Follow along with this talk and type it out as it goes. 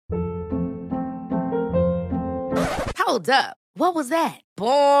Hold up. What was that?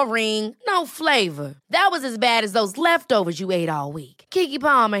 Boring. No flavor. That was as bad as those leftovers you ate all week. Keke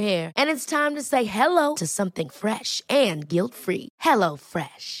Palmer here, and it's time to say hello to something fresh and guilt-free. Hello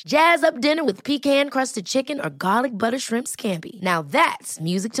Fresh. Jazz up dinner with pecan-crusted chicken or garlic butter shrimp scampi. Now that's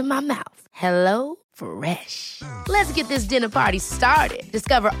music to my mouth. Hello Fresh. Let's get this dinner party started.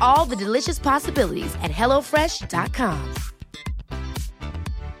 Discover all the delicious possibilities at hellofresh.com.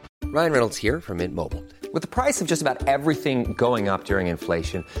 Ryan Reynolds here from Mint Mobile. With the price of just about everything going up during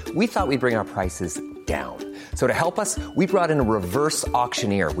inflation, we thought we'd bring our prices down. So to help us, we brought in a reverse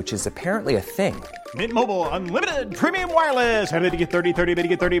auctioneer, which is apparently a thing. Mint Mobile Unlimited Premium Wireless. How to get 30, 30, how to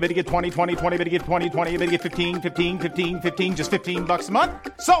get 30, how to get 20, 20, 20, how to get 20, 20, how to get 15, 15, 15, 15, just $15 a month?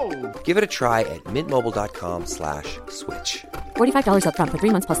 Sold! Give it a try at mintmobile.com/switch. $45 up front for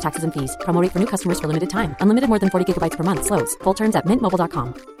 3 months plus taxes and fees. Promo rate for new customers for limited time. Unlimited more than 40 gigabytes per month. Slows full terms at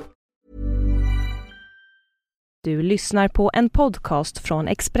mintmobile.com. Du lyssnar på en podcast från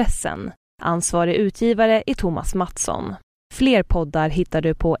Expressen. Ansvarig utgivare är Thomas Mattsson. Fler poddar hittar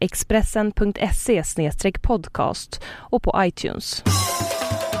du på expressen.se/podcast och på iTunes.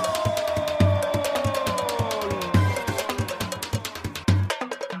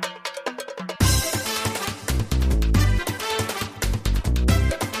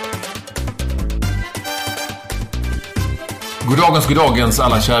 Goddagens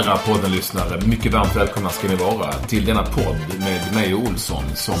alla kära poddenlyssnare. Mycket varmt välkomna ska ni vara till denna podd med mig och Olsson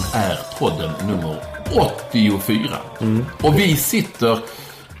som är podden nummer 84. Och vi sitter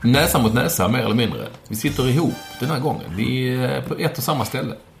näsa mot näsa mer eller mindre. Vi sitter ihop den här gången. Vi är på ett och samma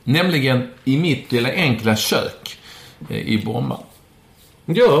ställe. Nämligen i mitt lilla enkla kök i Bromma.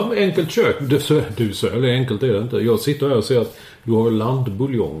 Ja, enkelt kök. Du säger det, enkelt är det inte. Jag sitter här och ser att du har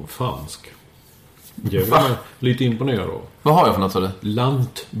landbuljong fransk. Jag är lite imponerad av. Vad har jag för något, sa du?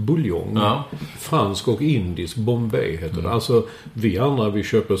 Lantbuljong. Ja. Fransk och indisk Bombay heter det. Alltså vi andra, vi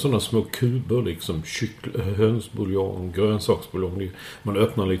köper sådana små kuber liksom. Hönsbuljong, grönsaksbuljong. Man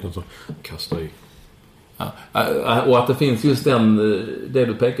öppnar lite så kastar i. Ja. Och att det finns just det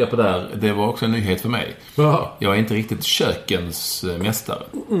du pekar på där, det var också en nyhet för mig. Aha. Jag är inte riktigt kökens mästare.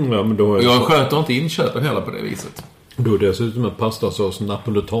 Ja, men då jag sköter inte inköpen heller på det viset. Då är det dessutom en pastasås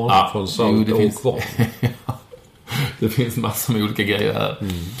napolitan från salt och kvarn. Det finns massor med olika grejer här.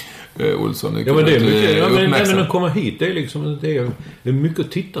 Olsson, ja, men det är mycket. Men att komma hit, det är liksom det är mycket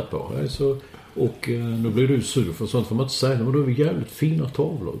att titta på. Alltså, och nu blir du sur för sånt får man inte säga. Men då är det jävligt fina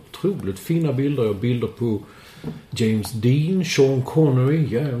tavlor. Otroligt fina bilder. Jag har bilder på James Dean, Sean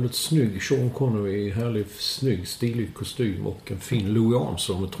Connery, jävligt snygg Sean Connery, härlig, snygg, stilig kostym och en fin Louis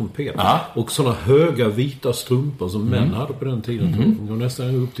Armstrong med trumpet. Aha. Och såna höga vita strumpor som män hade på den tiden. De går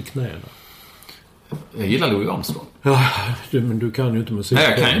nästan upp till knäna. Jag gillar Louis Armstrong. Ja, men du kan ju inte musik. Nej,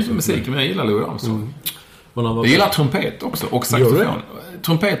 jag kan ju inte musik, men jag gillar Louis Armstrong. Jag gillar trumpet också, och saxofon.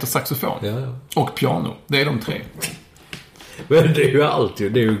 Trumpet och saxofon. Ja. Och piano, det är de tre. Men det är ju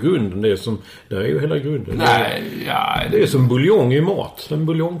alltid, det är ju grunden, det är ju hela grunden. Nej, det är som buljong i mat, en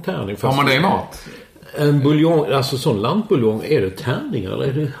buljongtärning. Har man det i mat? En buljong, alltså sån lantbuljong, är det tärningar eller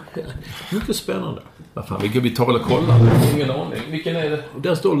är det mycket spännande? Vad fan, vi tar och kollar. Ingen aning. Vilken är det?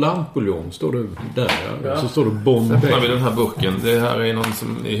 Där står lantbuljong, står det där. Ja. Så står det Bombay. Öppnar vi den här burken. Det här är någon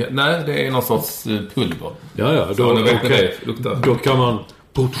som... Nej, det är någon sorts pulver. Ja, då kan man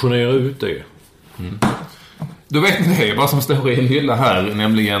portionera ut det. Då vet ni det, vad som står i en hylla här,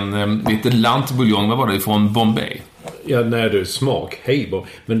 nämligen lite lantbuljong. Vad var det från Bombay? Ja, nej, det är smak. Hej,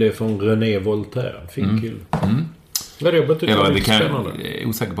 men det är från René Voltaire. Fin kille. Vad är det betyder? Eller det jag är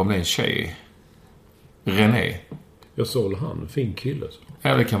osäker på om det är en tjej. René. Jag såg han, fin kille.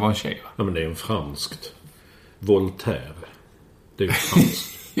 Ja, det kan vara en tjej, va? Ja, men det är en franskt. Voltaire. Det är ju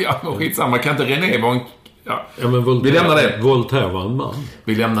franskt. Ja, men skitsamma. Kan inte René vara en... Ja, men Voltaire, vi lämnar det. Voltaire var en man.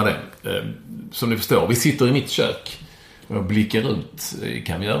 Vi lämnar det. Som ni förstår, vi sitter i mitt kök och blickar ut.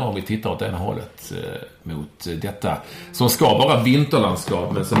 Kan vi göra om vi tittar åt det ena hållet mot detta som ska vara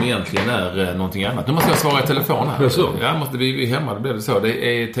vinterlandskap, men som egentligen är någonting annat. Nu måste jag svara i telefon här. Ja, måste vi hemma, det blev det så. Det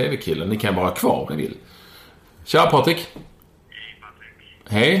är tv-killen. Ni kan vara kvar om ni vill. Tja, Patrik. Hej, Patrik.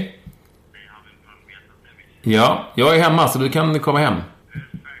 Hej. Ja, jag är hemma så du kan komma hem.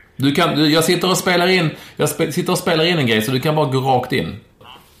 Jag sitter och spelar in en grej så du kan bara gå rakt in.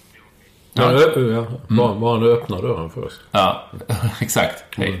 Bara du öppnar dörren först. Ja, exakt.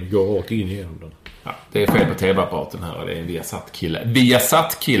 Hej. Gå rakt in igenom den. Ja, det är fel på tv-apparaten här. Det är en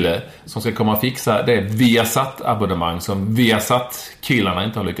Viasat-kille som ska komma och fixa det Viasat-abonnemang som Viasat-killarna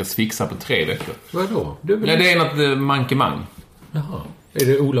inte har lyckats fixa på 3 veckor. Vadå? Det är något mankemang. Jaha. Är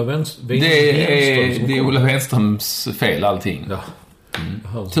det Ola Wenström? Det är Ola Wenströms fel allting. Ja.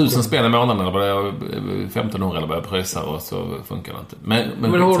 1000 spänn i månaden eller vad det är, 1500 eller vad jag pröjsar och så funkar det inte.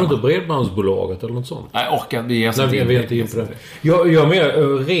 Men har du inte bredbandsbolaget eller något sånt? Nej, orkar vi är inte in på det. Jag är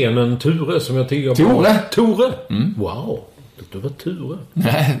med renen Ture som jag tidigare... Tore? Wow. Det var Ture.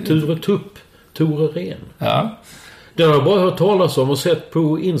 Nej. Ture Tupp. Tore Ren. Ja. Den har jag bara hört talas om och sett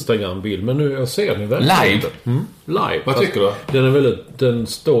på Instagram-bild. Men nu jag ser den live. Live. Vad tycker du? Den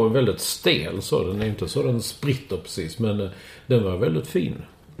står väldigt stel så. Den är inte så den spritter precis. Men den var väldigt fin.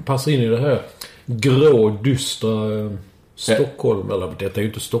 Passar in i det här grå, dystra Stockholm. Eller detta är ju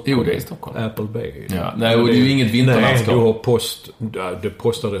inte Stockholm. Jo, det är Stockholm. Apple Bay. Ja. Nej, och det är ju inget vinterlandskap. Nej, du har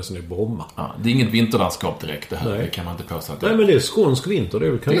postadressen i Bromma. Ja, det är inget vinterlandskap direkt det här. Nej. Det kan man inte påstå. Nej, men det är skånsk vinter. Det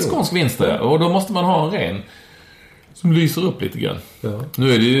är skånsk vinter. Och då måste man ha en ren som lyser upp lite grann. Ja.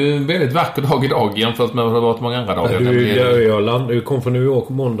 Nu är det ju en väldigt vacker dag idag jämfört med vad det har varit många andra dagar. Jag kom från New York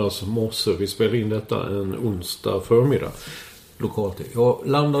måndags morse. Vi spelade in detta en onsdag förmiddag. Lokalt. Jag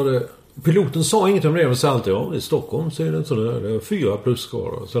landade... Piloten sa inget om det. Jag sa alltid, i Stockholm så är det inte så där. Det är 4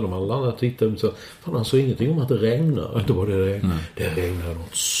 plusgrader. Sen när man landade tittade så fan, han sa ingenting om att det regnar. Inte bara det regnar. Det regnar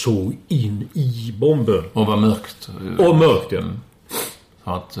något så in i bomben. Och var mörkt. Och mörkt, ja.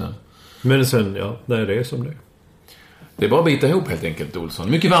 Att, men sen, nej, det är som det. Det är bara att bita ihop helt enkelt,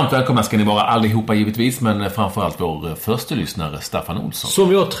 Olsson. Mycket varmt välkomna ska ni vara allihopa givetvis, men framförallt vår första lyssnare Staffan Olsson.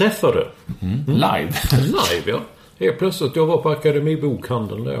 Som jag träffade. Live. Live, ja. Helt plötsligt, jag var på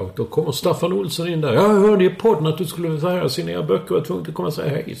Akademibokhandeln där och då kommer Staffan Olsson in där. Jag hörde i podden att du skulle säga sina böcker och var tvungen att komma och säga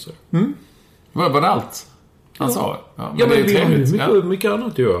hej. Så. Var det allt han sa? Ja, men vi har ju mycket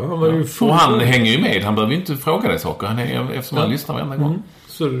annat att göra. Han var ju full. Och han hänger ju med. Han behöver ju inte fråga dig saker eftersom han lyssnar varenda gång.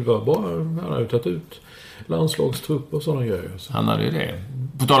 Så det var bara, han hade tagit ut landslagstrupp och sådana grejer. Så. Han hade ju det.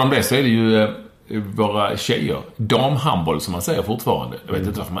 På tal om det så är det ju våra tjejer. Damhandboll som man säger fortfarande. Jag vet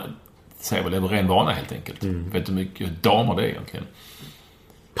inte varför man säger väl det är ren vana helt enkelt. Jag vet inte hur mycket damer det är egentligen.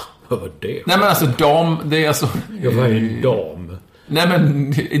 Vad var det? Nej men alltså dam, det är alltså... Jag var en dam. Nej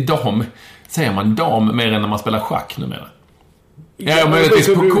men dam, säger man dam mer än när man spelar schack numera? Ja,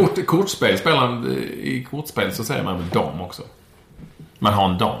 möjligtvis på kortspel. I kortspel så säger man dam också. Man har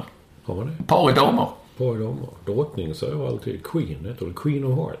en dam. Har man det? Par i damer. Drottning säger jag alltid Queen, heter det Queen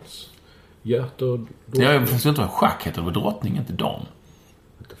of Hearts. Hjärtor. Jag förstår inte vad schack heter, vad drottning inte dam.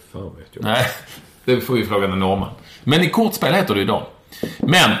 Inte fan vet jag. Nej, det får vi fråga den norman. Men i kortspel heter det ju dam.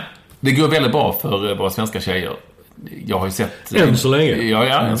 Men det går väldigt bra för våra svenska tjejer. Jag har ju sett... Än så länge. Ja,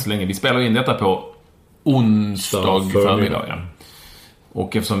 än så länge. Vi spelar in detta på onsdag förmiddag. Ja.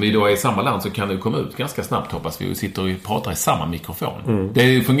 Och eftersom vi då är i samma land så kan det komma ut ganska snabbt, hoppas vi. Och sitter och pratar i samma mikrofon.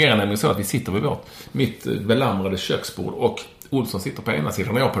 Det fungerar nämligen så att vi sitter vid mitt belamrade köksbord och Olsson sitter på ena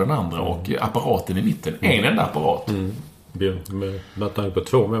sidan och jag på den andra och apparaten i mitten. En enda apparat. Med tanke på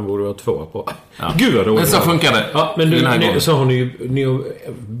 2 män borde det vara 2 apparater. Ja. Gud vad dåligt. Men så funkar det. Ja, men så har ni har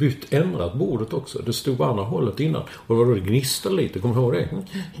ändrat bordet också. Det stod på andra hållet innan. Och då gnistade lite, kommer du ihåg det?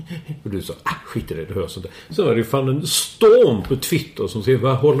 Och du sa, skit i det hörs inte. Så var det fan en storm på Twitter som säger,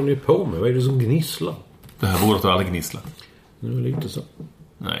 vad håller ni på med? Vad är det som gnisslar? Det här bordet har aldrig gnisslat. Nu är det lite så.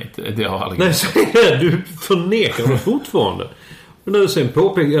 Nej, det har aldrig gnisslat. Nej, du förnekar det fortfarande. Men när du sen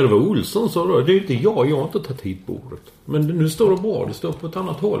påpekar, det var Olsson så då, det är inte jag har inte tagit hit bordet. Men nu står det bra, det står på ett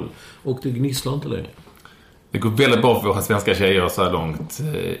annat håll. Och det gnisslar inte längre. Det går väldigt bra för våra svenska tjejer så här långt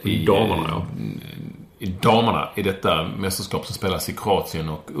i damerna, i damerna i detta mästerskap som spelas i Kroatien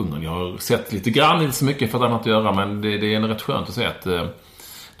och Ungern. Jag har sett lite grann, inte så mycket för att annat att göra, men det är rätt skönt att se att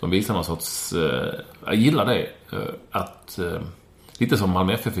de visar någon sorts, jag gillar det, att lite som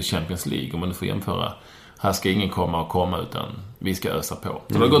Malmö FF i Champions League, om man nu får jämföra. Här ska ingen komma utan vi ska ösa på.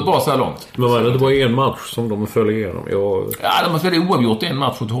 Så det har gått bra så här långt. Men var det bara en match som de följer igenom? Ja, de har spelat oavgjort en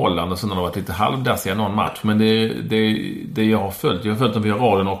match mot Holland och sen har det varit lite halvdassiga någon match. Men det jag har följt dem via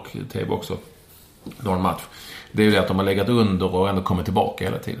radion och tv också, någon match. Det är ju det att de har legat under och ändå kommit tillbaka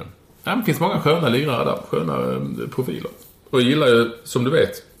hela tiden. Ja, det finns många sköna lirare där, sköna profiler. Och jag gillar ju, som du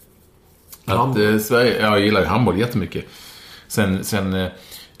vet, att Sverige, jag gillar ju handboll jättemycket. Sen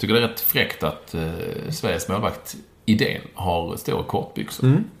tycker det är rätt fräckt att Sveriges målvakt idén har stora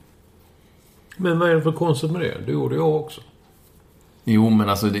kortbyxor. Men vad är det för konstigt med det? Det gjorde jag också. Jo, men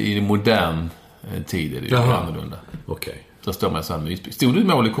alltså i modern tid är det ju annorlunda. Okej. Då står man så här mysbyxor. Stod du i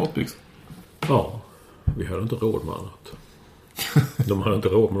mål i kortbyxor? Ja, vi hade inte råd med annat. De hade inte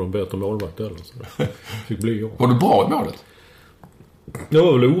råd med de bättre målvakt eller så. Fick bli jag. Var du bra i målet? Jag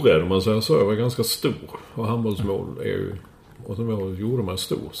var väl orädd om man säger så. Jag var ganska stor. Och handbollsmål är ju... Och som jag gjorde mig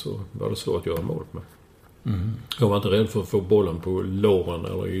stor så var det svårt att göra mål med. Jag var inte rädd för att få bollen på låren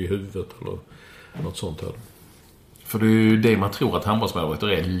eller i huvudet eller något sånt här. För det är ju det man tror att handbollsmålvakter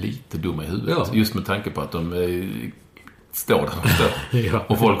är lite dumma i huvudet. Ja. Just med tanke på att de står där de står.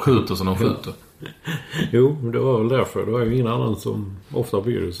 Och folk skjuter som de skjuter. Jo, det var väl därför. Det var ju ingen annan som ofta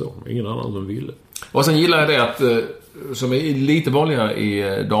blir det så. Ingen annan som ville. Och sen gillar jag det att, som är lite vanligare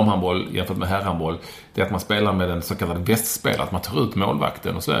i damhandboll jämfört med herrhandboll, det är att man spelar med den så kallade västspelaren. Att man tar ut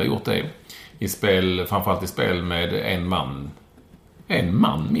målvakten. Och så har jag gjort det i spel, framförallt i spel med en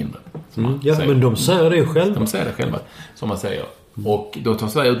man mindre. Men de säger det själva. De säger det själva, som man säger. Och då tar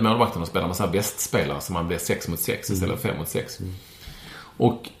Sverige ut målvakten och spelar med så här västspelare, så man blir 6 mot 6 istället för 5 mot 6.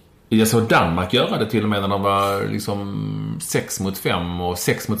 Och jag såg Danmark göra det till och med när de var liksom 6 mot 5 och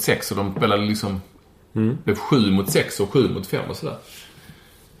 6 mot 6, och de spelade liksom blev 7 mot 6 och 7 mot 5 och sådär.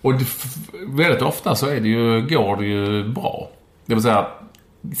 Och väldigt ofta så går det ju bra. Det vill säga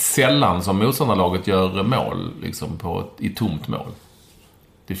sällan som motståndarlaget gör mål liksom i tomt mål.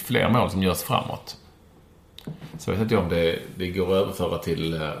 Det är fler mål som görs framåt. Så jag vet inte om det går att överföra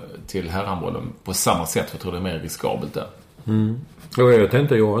till herrhandbollen på samma sätt, för jag tror det är mer riskabelt där.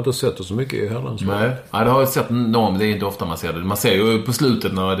 Jag har inte sett det så mycket i herrlandsboll. Nej, det har jag sett någon, men det är inte ofta man ser det. Man ser ju på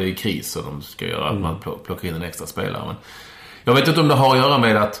slutet när det är kris och de ska göra att man plockar in en extra spelare. Men jag vet inte om det har att göra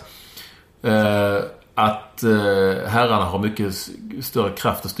med att herrarna har mycket större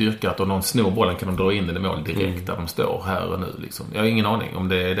kraft och styrka, att om någon snor bollen kan de dra in den i mål direkt där de står här och nu liksom. Jag har ingen aning om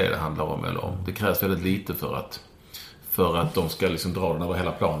det är det handlar om, eller om det krävs väldigt lite för att de ska liksom dra den över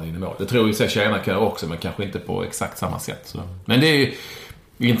hela planen in i mål. Det tror jag att tjejerna kan också, men kanske inte på exakt samma sätt. Så. Men det är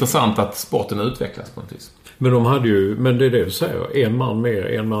ju intressant att sporten utvecklas på något vis. Men de hade ju, men det är det du säger, en man mer,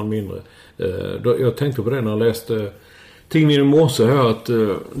 en man mindre. Jag tänkte på det när jag läste tidningen i morse här, att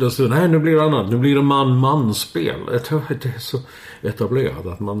det stod, nej, nu blir det annat, nu blir det man-man-spel. Det är så etablerat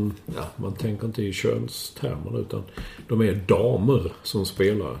att man tänker inte i könstermer, utan de är damer som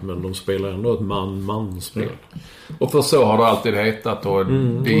spelar, men de spelar ändå ett man-man-spel. Och för så har det alltid hetat, och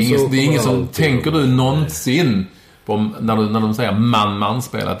det är ingen som tänker du någonsin på, när de säger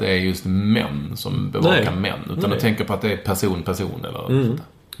man-man-spel, att det är just män som bevakar män, utan du tänker på att det är person-person eller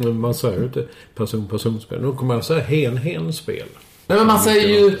men man säger ju inte person-person-spel. Nu kommer jag säga hen-hen-spel. Nej, men man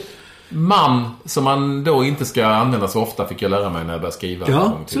säger ju man, som man då inte ska använda så ofta, fick jag lära mig när jag började skriva.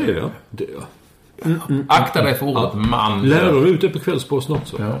 Ja, så är det. Akta dig för ordet man. Lär du ut det på Kvällsposten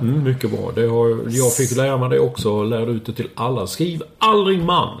också? Ja. Mycket bra. Jag fick lära mig det också och lärde ut det till alla. Skriv aldrig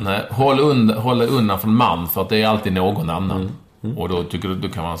man. Nej, håll undan från man, för att det är alltid någon annan. Och då tycker du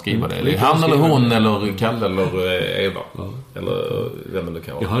kan man skriva det. Eller han eller hon eller Kalle eller Eva. Ja. Eller vem det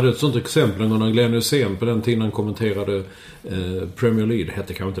kan vara. Jag hade ett sånt exempel när Glenn Hysén på den tiden kommenterade Premier League,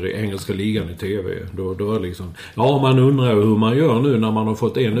 hette kanske inte det, engelska ligan i tv. Då var det liksom, man undrar hur man gör nu när man har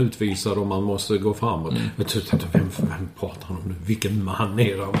fått en utvisad och man måste gå framåt. Jag tyckte, vem pratar han om nu? Vilken man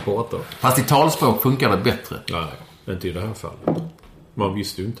är det han pratar? Fast i talspråk funkar det bättre. Nej, inte i det här fallet. Man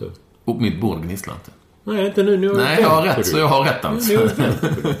visste ju inte. Och mitt bord gnisslar inte. Nej, inte nu. Nej, jag har rätt, så jag har rätt alltså.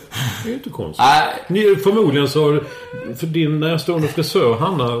 Det är inte konstigt. Förmodligen så för din närstående frisör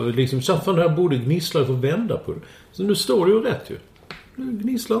Hanna liksom satt från det här bordet gnisslar för att vända på det. Så nu står det ju rätt ju. Nu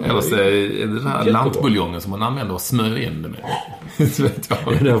gnisslar inte. Eller så är det här lantbuljongen som man använder och smör in det med. Så vet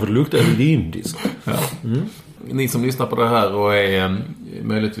jag. Det är därför det luktar lite indiskt. Ja. Ni som lyssnar på det här och är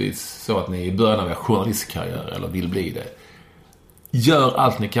möjligtvis så att ni är i början av er journalistkarriär eller vill bli det. Gör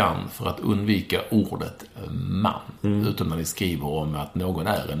allt ni kan för att undvika ordet man. Utom när ni skriver om att någon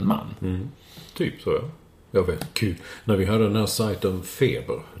är en man. Typ så, ja. Jag vet, kul. När vi hade den här sajten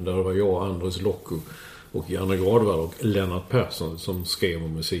Feber, där det var jag, Andres Locko och Janne Gradvall och Lennart Persson som skrev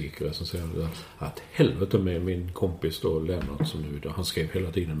om musik. Och så säger att helvete med min kompis då, Lennart, som nu, han skrev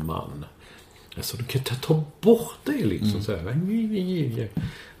hela tiden man. Alltså du kan ta bort det liksom. Så här,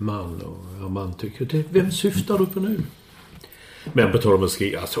 man och man tycker det. Vem syftar du på nu? Men på tal om att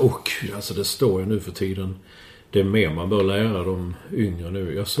skriva, alltså det står ju nu för tiden, det är mer man bör lära de yngre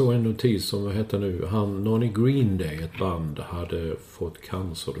nu. Jag såg en notis som, vad heter nu, någon i Green Day, ett band, hade fått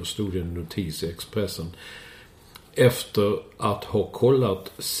cancer. Då stod det en notis i Expressen. Efter att ha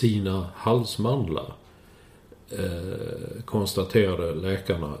kollat sina halsmandlar konstaterade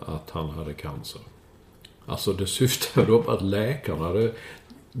läkarna att han hade cancer. Alltså det syftade då på att läkarna hade...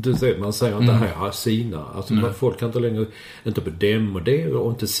 Man säger inte här sina. Alltså folk kan inte längre inte på dem och det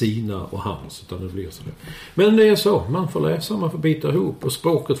och inte sina och hans, utan det blir så där. Men det är så, man får läsa, man får bita ihop och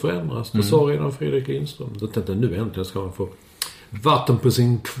språket förändras. Det sa redan Fredrik Lindström. Då tänkte nu äntligen ska man få vatten på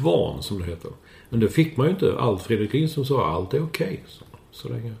sin kvarn, som det heter. Men det fick man ju inte. Allt Fredrik Lindström sa, allt är okej.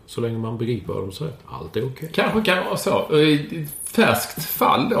 Så länge man begriper vad de säger, allt är okej. Kanske kan vara så. I färskt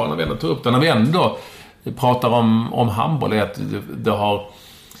fall då, när vi ändå tar upp det, när vi ändå pratar om handboll, är att det har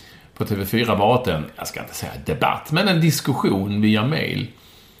på TV4 varit en, jag ska inte säga debatt, men en diskussion via mail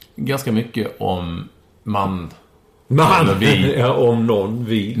ganska mycket om Man, vi, ja, om någon,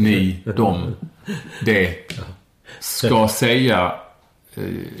 vi. Ni, de, det ska säga,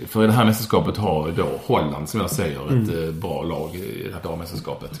 för i det här mästerskapet har då Holland, som jag säger, ett bra lag i det här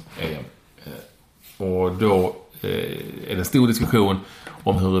dammästerskapet. Och då är det en stor diskussion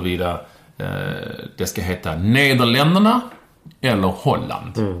om huruvida det ska heta Nederländerna eller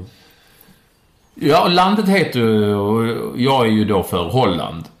Holland. Ja, landet heter, jag är ju då för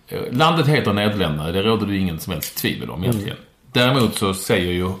Holland. Landet heter Nederländerna, det råder det ingen som helst tvivel om egentligen. Däremot så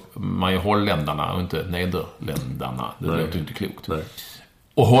säger ju man ju holländarna och inte Nederländerna. Det låter inte klokt. Nej.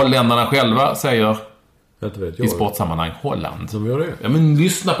 Och holländarna själva säger i sportsammanhang Holland. De gör det. Ja, men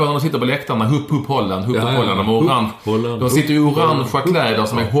lyssna på när de sitter på läktarna. Hupp Holland, hupp Holland. De sitter i orangea kläder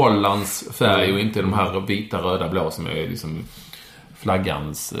som är Hollands färg och inte de här vita, röda, blå som är liksom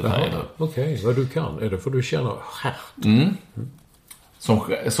flaggans färg. Okej, vad du kan. Är det för du känner härt?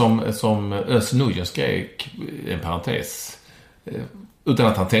 Som Özil Nujen skrek, en parentes, utan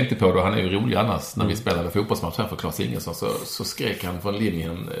att han tänkte på det. Han är ju rolig annars. När vi spelade fotbollsmatch här för Claes Ingesson så skrek han från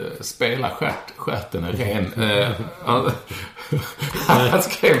linjen, spela stjärten är ren. Han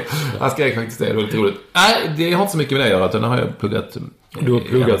skrek faktiskt det. Det var lite roligt. Nej, det har inte så mycket med det att göra, utan det har jag pluggat. Du har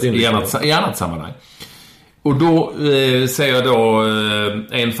pluggat i annat sammanhang. Och då säger jag då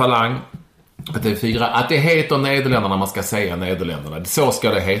en falang på TV4 att det heter Nederländerna, man ska säga Nederländerna. Så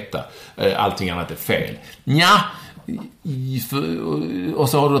ska det heta. Allting annat är fel. Ja. Och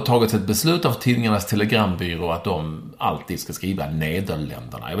så har det tagits ett beslut av tidningarnas telegrambyrå att de alltid ska skriva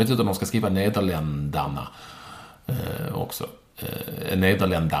Nederländerna. Jag vet inte om de ska skriva Nederländarna också.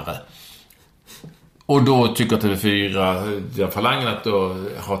 Nederländare. Och då tycker TV4 falangen att då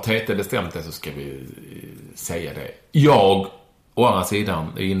har TT bestämt det, så ska vi säga det. Jag, å andra sidan,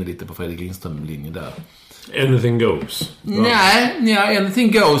 är inne lite på Fredrik Lindström-linjen där. Anything goes. Nej,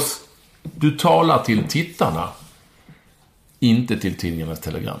 anything goes. Du talar till tittarna, inte till tidningarnas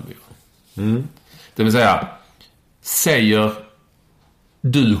telegrambyrå. Det vill säga, säger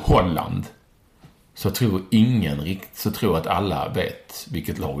du Holland, så tror att alla vet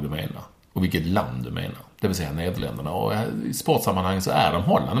vilket lag du menar och vilket land du menar. Det vill säga Nederländerna. Och i sportsammanhang så är de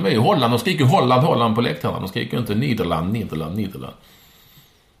Holland. De är ju Holland. De skriker Holland på läktarna. De skriker inte Nederland.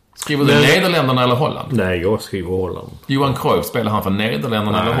 Skriver du Nederländerna eller Holland? Nej, jag skriver Holland. Johan Cruyff, spelar han för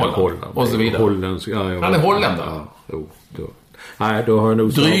Nederländerna eller Holland? Och så vidare. Han är holländare. Nej, då har jag nog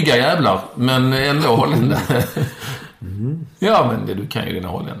dryga jävlar, men ändå holländare. Ja, men du kan ju dina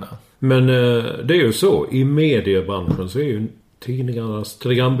holländare. Men det är ju så, i mediebranschen så är ju tidningarnas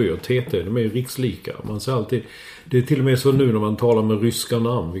telegrambyrå, TT, de är ju rikslika. Man säger alltid, det är till och med så nu när man talar med ryska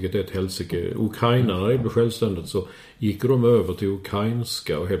namn, vilket är ett helsike. Ukraina, när det blev självständigt så gick de över till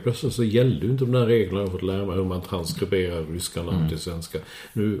ukrainska och helt plötsligt så gällde ju inte de där reglerna. Jag har fått lära mig hur man transkriberar ryska namn till svenska.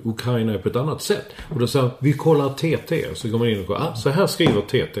 Nu, Ukraina är på ett annat sätt. Och då säger vi kollar TT, så går man in och kollar, så här skriver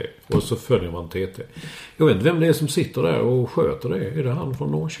TT. Och så följer man TT. Jag vet inte vem det är som sitter där och sköter det. Är det han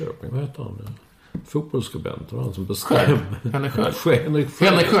från Norrköping? Vad heter han? Fotbollsskribent och han som bestämmer. Henrik Sköld.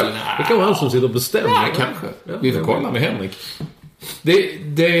 Henrik Sköld. Det kan vara han som sitter och bestämmer. Ja, kanske. Ja, vi får kolla med Henrik.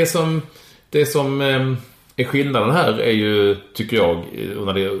 Det som är skillnaden här är ju, tycker jag,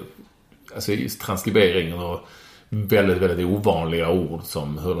 när det alltså transkriberingen och väldigt, väldigt ovanliga ord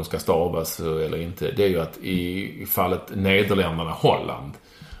som hur de ska stavas eller inte. Det är ju att i fallet Nederländerna, Holland,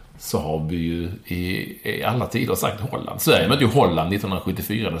 så har vi ju i alla tider sagt Holland. Sverige mötte ju Holland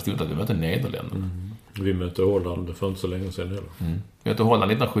 1974, där stod att vi mötte Nederländerna. Vi mötte Holland för inte så länge sedan heller. Vi mötte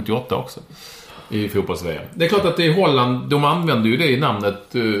Holland 1978 också i fotbolls-VM. Det är klart att det är Holland, de använder ju det i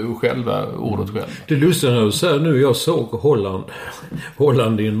namnet själva, ordet själv. Det lustiga när du säger nu, jag såg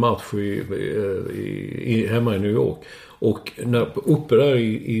Holland i en match hemma i New York. Och uppe där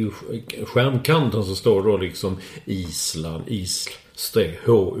i skärmkanten så står då liksom Island,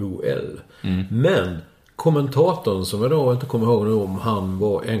 HOL. Men kommentatorn, som jag då inte kommer ihåg nu om han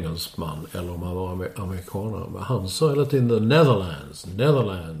var engelsman eller om han var amerikanare, men han sa hela tiden the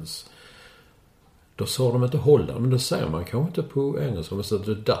Netherlands. Då sa de inte Holland, men det säger man kanske inte på engelska, men så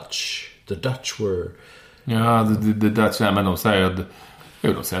the Dutch were. Ja, the Dutch, men de säger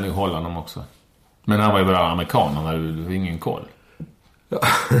de säger nog Holland om också. Men han var ju bara amerikanerna, du har ingen koll. Ja,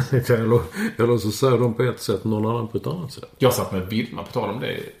 eller så säger de på ett sätt, någon annan på ett annat sätt. Jag satt med Vilma, på tal om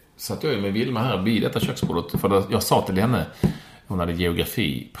det. Satt jag med Vilma här vid detta köksbordet. För jag sa till henne, hon hade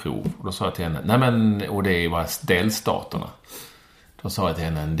geografiprov. Och då sa jag till henne, nej men, och det var delstaterna. Då sa jag till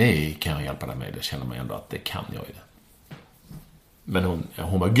henne, det kan jag hjälpa dig med. Det känner man ändå att det kan jag ju. Men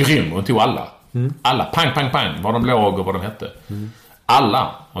hon var grym, hon tog alla. Alla, pang, vad de låg och vad de hette.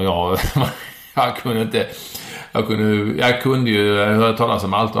 Alla. Och jag Jag kunde ju höra talas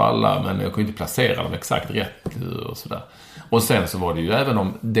om allt och alla, men jag kunde inte placera dem exakt rätt och sådär. Och sen så var det ju även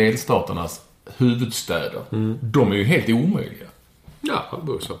om delstaternas huvudstäder. De är ju helt omöjliga. Ja,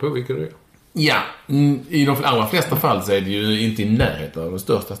 bussar på vilka det är. Ja, i de allra flesta fall så är det ju inte i närheten av den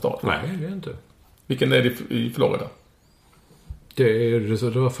största staden. Nej, det är inte. Vilken är det i Florida? Det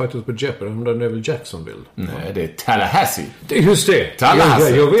var faktiskt på Jeopardy, om det är väl Jacksonville. Nej, det är Tallahassee. Det är just det.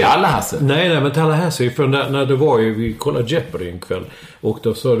 Tallahassee. Jag vet. Tallahassee. Nej, men Tallahassee, för när det var ju, vi kollade Jeopardy en kväll och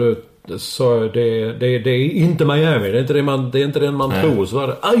då sa det är inte Miami, det är inte den man tror. Så var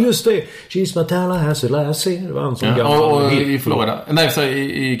det, just det, she's my Tallahassee. Det var han som och i Florida. Nej, så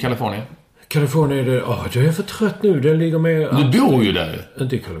i Kalifornien. Kalifornien är det, jag är för trött nu, den ligger med... Du bor ju där.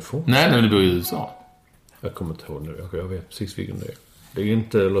 Inte i Kalifornien. Nej, men du bor i USA. Jag kommer inte ihåg nu, jag vet precis vilken det är. Det är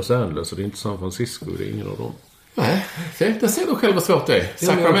inte Los Angeles och det är inte San Francisco, det är ingen av dem. Nej, det ser du själv vad svårt det är.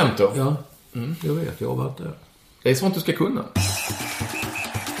 Sacramento. Ja, jag vet, jag har varit där. Det är sånt du ska kunna.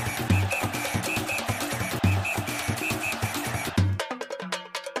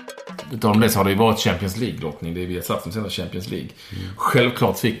 Utan det så har det ju varit Champions League-lottning. Det är vi har satt som senaste Champions League.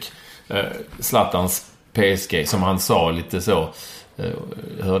 Självklart fick Zlatans PSG, som han sa lite så,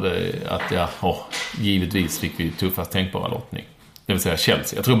 hörde att givetvis fick vi tuffast tänkbara lottning. Det vill säga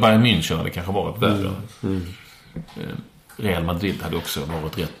Chelsea. Jag tror Bayern München hade kanske varit värre. Real Madrid hade också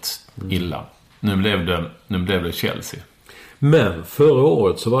varit rätt illa. Nu blev det Chelsea. Men förra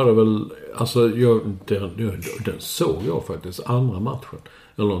året så var det väl, alltså den såg jag faktiskt andra matchen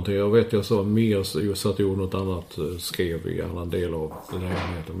eller någonting. Jag vet jag sa mer, jag satt ju något annat, skrev i annan del av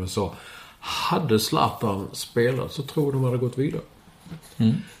lägenheten, men sa hade Zlatan spelat så tror de hade gått vidare.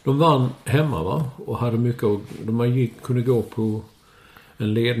 De vann hemma, va? Och hade mycket, kunde gå på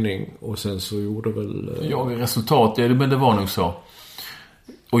en ledning och sen så gjorde väl... resultat, men det var nog så.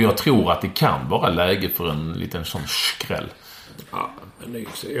 Och jag tror att det kan vara läge för en liten sån skräll. Ja, men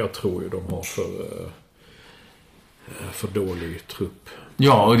jag tror ju de har för dålig trupp.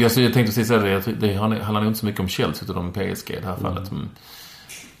 Ja, och jag tänkte säga det handlar nog inte så mycket om Chelsea utan om PSG i det här fallet. Som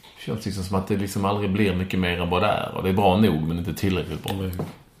känns liksom som att det liksom aldrig blir mycket mer än vad det är. Och det är bra nog, men inte tillräckligt bra.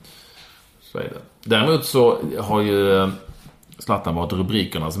 Så är det. Däremot så har ju Zlatan varit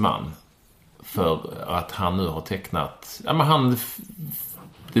rubrikernas man. För att han nu har tecknat... Ja, men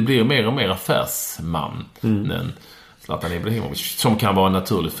det blir mer och mer affärsman än Zlatan Ibrahimovic. Som kan vara en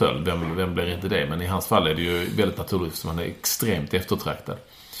naturlig följd. Vem blir inte det? Men i hans fall är det ju väldigt naturligt som han är extremt eftertraktad.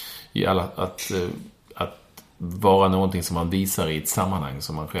 I alla, att vara någonting som man visar i ett sammanhang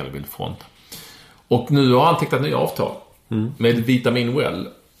som man själv vill fronta. Och nu har han tecknat nya avtal med Vitamin Well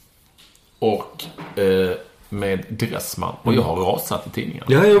och med Dressman. Och jag har rasat i tidningen.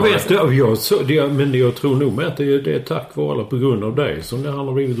 Ja, jag vet det. Men jag tror nog med att det är tack vare på grund av dig som han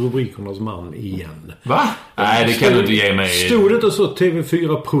har blivit rubrikernas man igen. Va? Nej, det kan du inte ge mig. Stod det inte så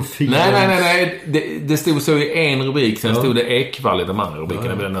TV4-profil? Nej. Det stod så i en rubrik. Sen stod det Ekvall i de andra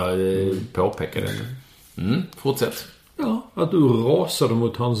rubrikerna. Men den påpekade. Fortsätt. Ja, att du rasade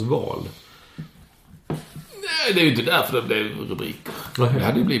mot hans val. Nej, det är ju inte därför det blev rubriker. Det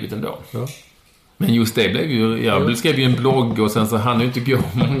hade ju blivit ändå. Ja. Men just det blev ju... Jag skrev ju en blogg och sen så hann ju inte gå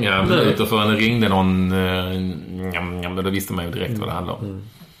många minuter förrän det ringde någon... Då visste man ju direkt vad det handlade om.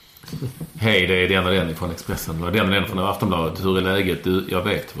 Hej, det är den och den från Expressen. Och den och den från Aftonbladet. Hur är läget? Jag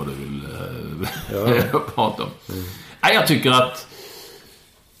vet vad du vill prata om. Nej, jag tycker att...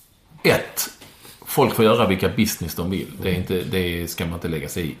 Folk får göra vilka business de vill. Det ska man inte lägga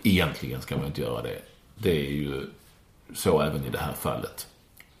sig i. Egentligen ska man inte göra det. Det är ju så även i det här fallet.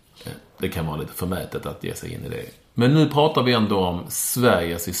 Det kan vara lite förmätet att ge sig in i det. Men nu pratar vi ändå om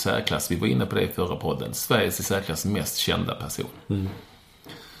Sveriges i särklass. Vi var inne på det i förra podden. Sveriges i särklass mest kända person.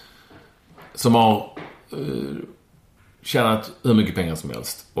 Som har tjänat hur mycket pengar som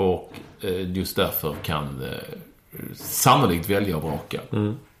helst. Och just därför kan sannolikt välja och vraka.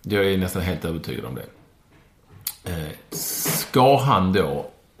 Jag är nästan helt övertygad om det. Ska han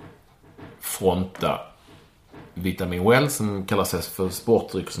då fronta Vitamin Well som kallas för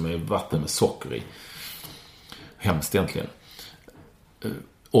sportdryck som är vatten med socker i. Hemskt egentligen.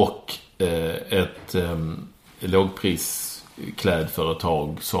 Och ett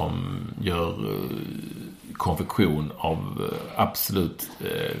lågprisklädföretag som gör konfektion av absolut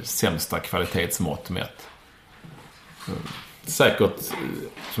sämsta kvalitetsmått mätt. Som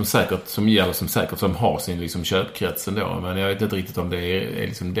har sin liksom köpkrets ändå. Men jag vet inte riktigt om det är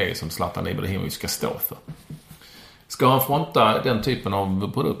liksom det som Zlatan Ibrahimovic ska stå för. Ska han fronta den typen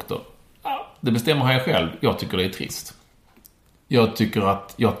av produkter? Det bestämmer han själv. Jag tycker det är trist. Jag tycker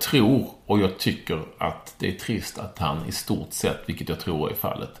att det är trist att han i stort sett, vilket jag tror är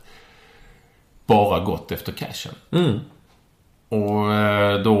fallet, bara gått efter cashen. Och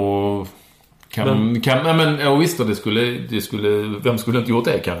då visst, det skulle vem skulle inte gjort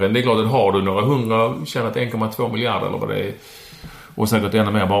det kanske? Det är klart att har du några hundra tjänat 1,2 miljarder eller vad det är, och säkert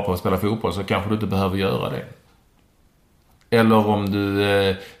ännu mer bara på att spela fotboll, så kanske du inte behöver göra det. Eller om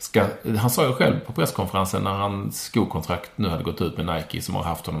du han sa ju själv på presskonferensen när hans skokontrakt nu hade gått ut med Nike, som har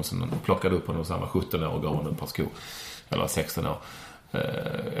haft honom sen de plockade upp honom samma 17 år och gav honom ett par skor, eller 16 år,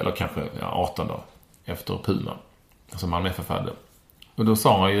 eller kanske 18 då efter Puma som Malmö FF hade. Och då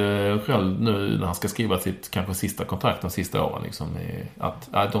sa han ju själv nu när han ska skriva sitt kanske sista kontrakt de sista åren liksom,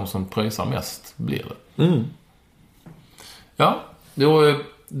 att de som pröjsar mest blir det. Ja,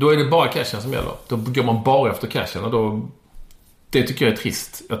 då är det bara cashen som gäller. Då går man bara efter cashen, och det tycker jag är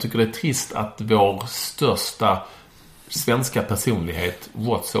trist. Jag tycker det är trist att vår största svenska personlighet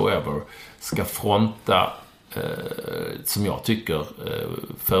whatsoever ska fronta som jag tycker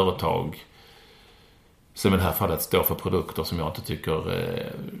företag som i det här fallet står för produkter som jag inte tycker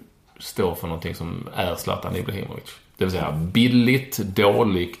står för någonting som är Zlatan Ibrahimovic. Det vill säga billigt,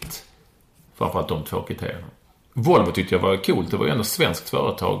 dåligt, framförallt de två kriterierna. Volvo tyckte jag var coolt. Det var ju ändå svenskt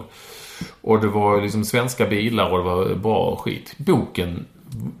företag. Och det var liksom svenska bilar och det var bra skit. Boken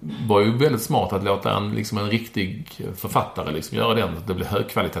var ju väldigt smart att låta en riktig författare liksom göra den. Det blev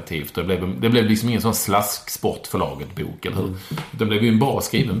högkvalitativt. Det blev liksom ingen sån slasksportförlaget bok, eller hur? Det blev ju en bra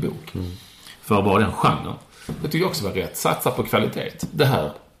skriven bok. För bara den genren. Det tycker jag också var rätt. Satsa på kvalitet.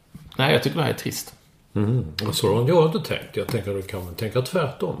 Jag tycker det här är trist. Så har jag inte tänkt. Jag tänker att du kan tänka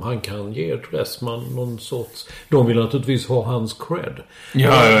tvärtom. Han kan ge Dressman någon sorts... De vill naturligtvis ha hans cred.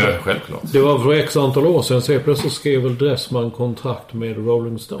 Ja, självklart. Det var för x antal år sedan, så plötsligt skrev väl Dressman kontrakt med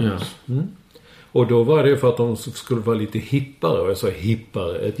Rolling Stones. Och då var det för att de skulle vara lite hippare. Och jag sa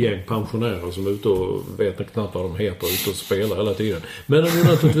hippare, ett gäng pensionärer som är ute och vet knappt vad de heter, ute och spelar hela tiden. Men det är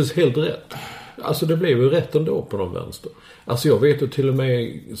naturligtvis helt rätt. Alltså det blev ju rätt ändå på någon vänster. Alltså jag vet ju till och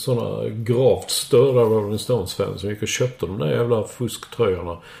med sådana gravt störda Rolling Stones-fans som gick och köpte de där jävla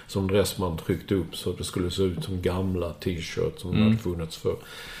fusktröjorna som Dressman tryckte upp så att det skulle se ut som gamla t-shirts som hade funnits för.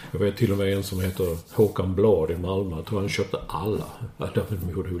 Jag vet till och med en som heter Håkan Blad i Malmö. Jag tror han köpte alla.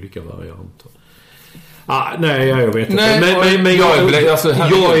 De gjorde olika varianter. Nej, jag vet inte. Men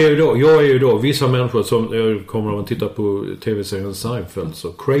jag är ju då vissa människor som kommer att titta på tv-serien Seinfeld,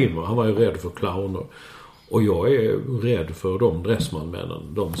 så Kramer, han var ju rädd för clowner. Och jag är rädd för de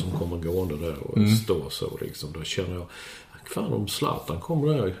Dressman-männen, de som kommer gående där och står så liksom. Då känner jag, fan om Zlatan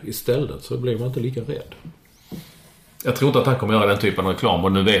kommer där istället så blir man inte lika rädd. Jag tror inte att han kommer göra den typen av reklam,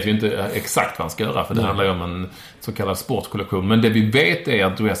 och nu vet vi inte exakt vad han ska göra, för det handlar ju om en så kallad sportkollektion. Men det vi vet är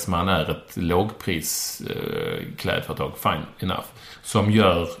att Dressman är ett lågpris klädföretag, fine enough, som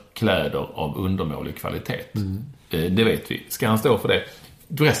gör kläder av undermålig kvalitet. Det vet vi. Ska han stå för det?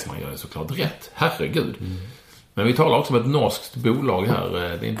 Dressman gör det såklart rätt, herregud. Men vi talar också om ett norskt bolag här.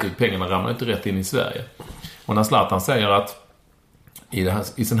 Det är inte, pengarna ramlar inte rätt in i Sverige. Och när Zlatan säger att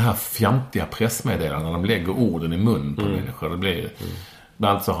i sån här fjantiga pressmeddelanden när de lägger orden i mun på människor, det blir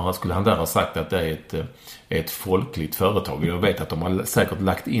bland annat så skulle han där ha sagt att det är ett folkligt företag. Jag vet att de har säkert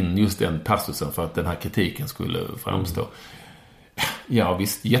lagt in just den passusen för att den här kritiken skulle framstå. Ja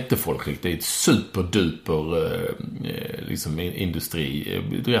visst, jättefolkligt. Det är ett superduper liksom industri.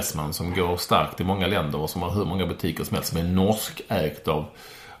 Dressman som går starkt i många länder och som har hur många butiker som helst, som är norskägt av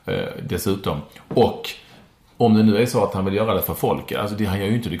dessutom. Och om det nu är så att han vill göra det för folk, alltså han gör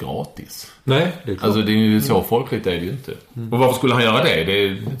ju inte det gratis. Nej, det är klart. Alltså det är ju så folkligt är det ju inte. Och varför skulle han göra det?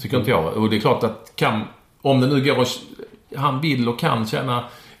 Det tycker inte jag. Och det är klart att om det nu går han vill och kan tjäna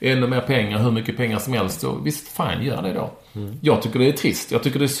ännu mer pengar, hur mycket pengar som helst, så visst, fan, gör det då. Jag tycker det är trist. Jag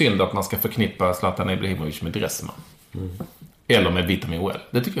tycker det är synd att man ska förknippa Zlatan Ibrahimovic med Dressman. Eller med Vitamin Well.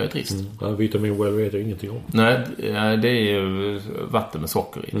 Det tycker jag är trist. Ja, Vitamin Well vet jag ingenting om. Nej, det är ju vatten med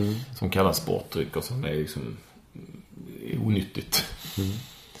socker i. Som kallas sportdryck och som är liksom onyttigt.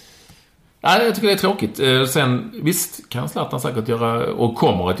 Nej, jag tycker det är tråkigt. Sen, visst kan Zlatan säkert göra, och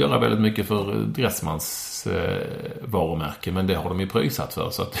kommer att göra väldigt mycket för Dressmans varumärke, men det har de ju pröjsat för,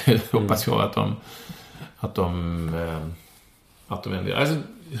 så att hoppas jag att de ändrar. Alltså,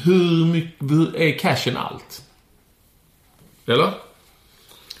 hur är cashen allt? Eller?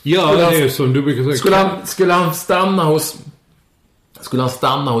 Ja, det är som du brukar säga. Skulle han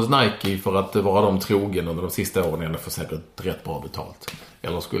stanna hos Nike för att vara dem trogen under de sista åren ändå för säkert rätt bra betalt?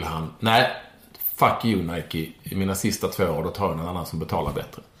 Eller skulle han, nej, fuck you Nike, i mina sista 2 år då tar jag någon annan som betalar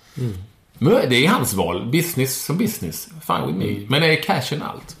bättre. Men det är hans val, business som business, fine with me. Men är cashen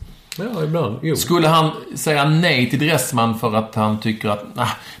allt? Ja, ibland. Jo. Skulle han säga nej till Dressman för att han tycker att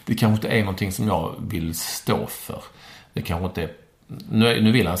det kanske inte är någonting som jag vill stå för? Det kanske inte är,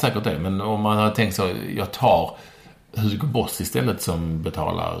 Nu vill han säkert det, men om man har tänkt så, jag tar Hugo Boss istället som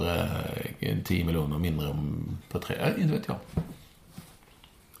betalar 10 miljoner mindre på 3. Inte vet jag.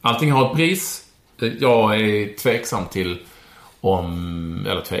 Allting har ett pris. Jag är tveksam till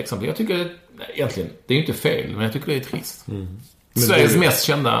jag tycker egentligen, det är inte fel, men jag tycker det är trist. Sveriges mest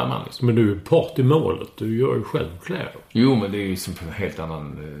kända man. Liksom. Men du är part i målet. Du gör ju själv kläder. Jo, men det är ju som en helt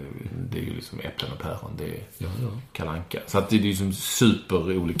annan... Det är ju liksom äpplen och päron. Det är Kalle Anka. Så att det är ju som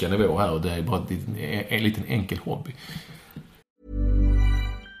super olika nivåer här. Och det är bara en liten enkel hobby.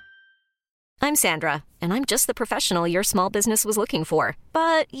 I'm Sandra, and I'm just the professional your small business was looking for.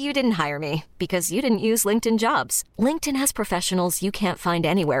 But you didn't hire me because you didn't use LinkedIn Jobs. LinkedIn has professionals you can't find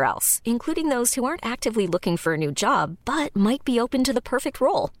anywhere else, including those who aren't actively looking for a new job, but might be open to the perfect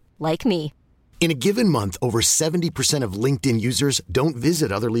role, like me. In a given month, over 70% of LinkedIn users don't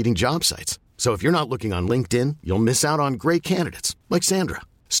visit other leading job sites. So if you're not looking on LinkedIn, you'll miss out on great candidates, like Sandra.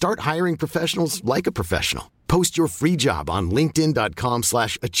 Start hiring professionals like a professional. Post your free job on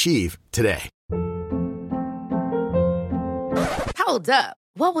linkedin.com/achieve today. Hold up.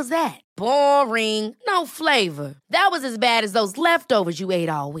 What was that? Boring. No flavor. That was as bad as those leftovers you ate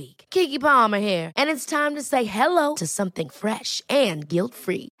all week. Keke Palmer here, and it's time to say hello to something fresh and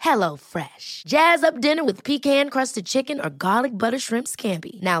guilt-free. Hello Fresh. Jazz up dinner with pecan-crusted chicken or garlic butter shrimp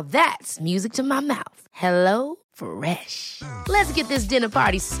scampi. Now that's music to my mouth. Hello Fresh. Let's get this dinner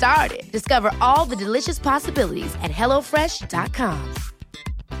party started. Discover all the delicious possibilities at hellofresh.com.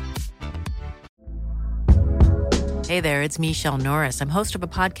 Hey there, it's Michelle Norris. I'm host of a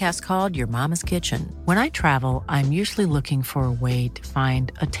podcast called Your Mama's Kitchen. When I travel, I'm usually looking for a way to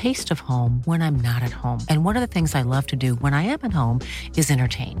find a taste of home when I'm not at home. And one of the things I love to do when I am at home is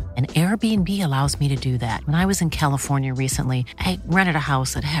entertain. And Airbnb allows me to do that. When I was in California recently, I rented a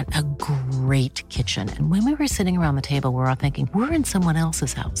house that had a great kitchen. And when we were sitting around the table, we were all thinking, we're in someone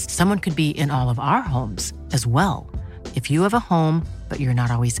else's house. Someone could be in all of our homes as well. If you have a home, but you're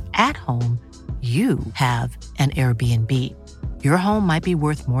not always at home, you have an Airbnb. Your home might be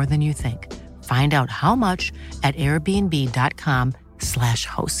worth more than you think. Find out how much at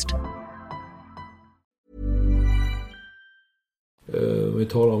airbnb.com/host. Vi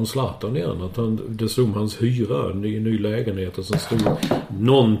talar om Zlatan igen. Att det stod om hans hyra i ny lägenhet. Och så stod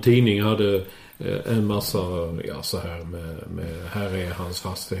någon tidning hade en massa så här med här är hans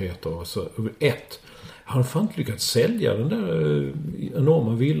fastigheter. Och så han har fan lyckats sälja den där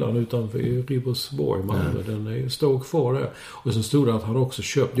enorma villan utanför Ribersborg, Malmö. Den står kvar där. Och så stod det att han också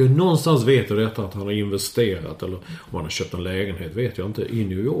köpt, jag någonstans vet jag detta, att han har investerat, eller om han har köpt en lägenhet vet jag inte, i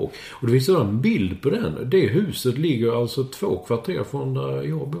New York. Och det finns en bild på den. Det huset ligger alltså 2 kvarter från där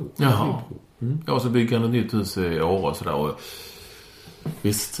jag bor. Jaha. Ja, så bygger han ett nytt hus i år och sådär. Och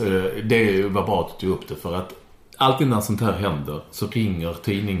visst, det var bra att du tog upp det, för att alltid när sånt här händer så ringer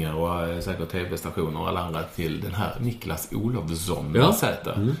tidningar och säkert tv-stationer och alla andra till den här Niklas Olofsson. Ja.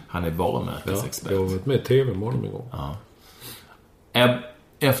 Han är varumärkesexpert. Jag har varit med i tv med honom en gång. Ja.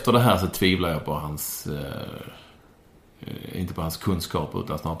 Efter det här så tvivlar jag på hans inte på hans kunskap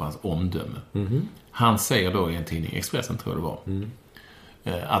utan snarare på hans omdöme. Han säger då i en tidning, Expressen tror jag det var,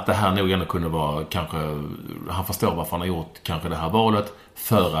 att det här nog ändå kunde vara kanske, han förstår varför han har gjort kanske det här valet,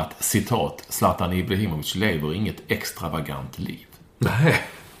 för att, citat, Zlatan Ibrahimovic lever inget extravagant liv. Nej.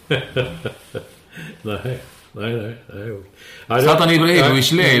 Zlatan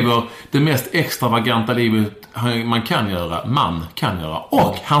Ibrahimovic lever det mest extravaganta livet man kan göra,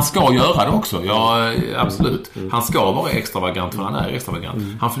 och han ska göra det också. Ja, absolut. Han ska vara extravagant, för han är extravagant.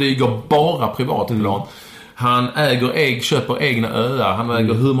 Han flyger bara privatplan. Han köper egna öar. Han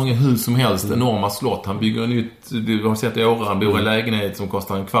äger hur många hus som helst. Enorma slott. Han bygger nytt. Du har sett i år. Han bor i en lägenhet som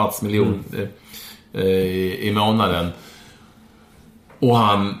kostar 250 000 i månaden. Och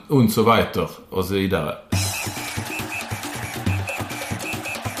und so weiter och så vidare.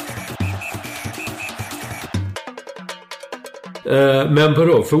 Men på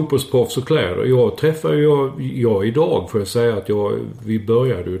då, fotbollsproffs och kläder. Jag träffade jag idag, får jag säga att vi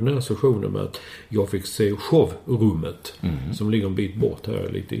började ju den här sessionen med att jag fick se showrummet som ligger en bit bort här,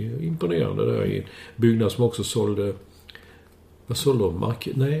 lite imponerande där i en byggnad som också sålde. Vad sålde de?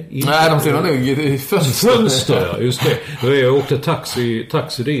 Nej, de ser nog i fönster. Just det. Då jag åkte taxi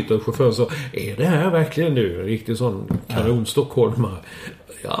dit och chauffören sa, är det här verkligen nu en riktig sån kanon stockholmare?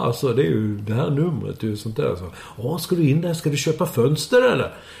 Ja, alltså det är ju det här numret, det är ju sånt där. Så, ska du in där? Ska du köpa fönster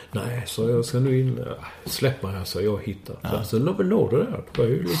eller? Nej, så jag ska nu in. Släpp mig här så jag hittar. Ja. Så når det där.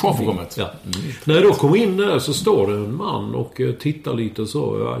 Showrummet. Ja. När jag då kom in där så står det en man och tittar lite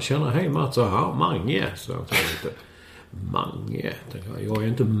så. Jag känner, hej Mats, Mange. Så jag tar lite. Mange. Jag är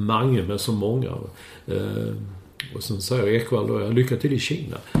inte Mange med så många. Och sen säger Ekwall då, lycka till i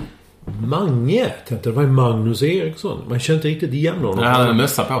Kina. Mange, tänkte det var Magnus Eriksson. Man kände inte riktigt igen honom. Nej, han hade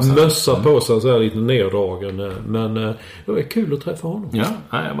mössa på sig. Mössa på sig, så här lite neddragen. Men det var kul att träffa honom. Ja,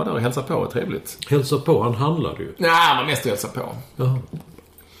 jag var där och hälsade på, trevligt. Hälsa på, han handlade ju. Nej, han var mest att hälsa på. Ja.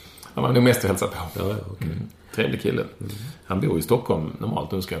 Han var nog mest att hälsa på. Ja, okay. Trevlig kille. Han bor i Stockholm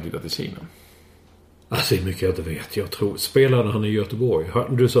normalt, nu ska han flytta till Kina. Alltså, det är mycket jag inte vet. Jag tror, spelade han i Göteborg?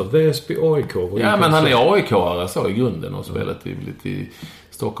 Du sa Väsby, AIK. Ja, men han är AIK-are så i grunden och spelat lite i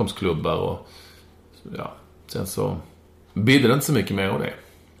Stockholmsklubbar och ja, sen så bidde det inte så mycket mer av det.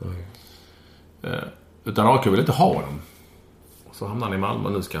 Utan AIK vill inte ha dem. Och så hamnar han i Malmö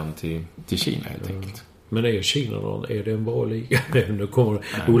och nu ska han till Kina helt enkelt. Men är Kina då, är det en bra liga? Nu kommer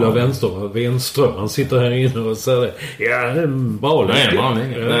Ola Wenström, han sitter här inne och säger ja, det är en bra liga. Det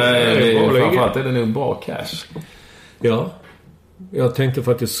är en bra liga. Framförallt är det nog bra cash. Ja. Jag tänkte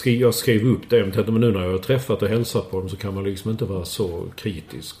faktiskt jag skrev upp det. Jag tänkte, men nu när jag har träffat och hälsat på dem så kan man liksom inte vara så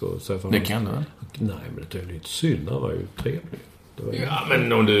kritisk. Och säga, det kan du väl? Nej, men det är lite synd. Han var ju trevlig. Ja,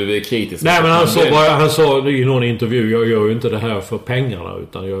 men om du är kritisk... Nej, men han sa i någon intervju, jag gör ju inte det här för pengarna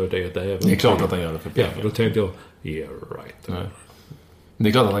utan jag gör det även. Det är klart att han gör det för pengar. Ja, då tänkte jag, yeah, right. Nej. Det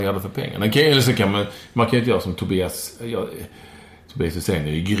är klart att han gör det för pengar. Eller så kan man kan ju inte göra som Tobias... Tobias Hysén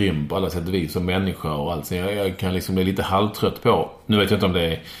är ju grym på alla sätt och vis som människa och allt. Så jag kan liksom bli lite halvtrött på... Nu vet jag inte om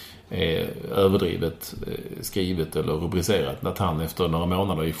det är överdrivet skrivet eller rubricerat. Att han efter några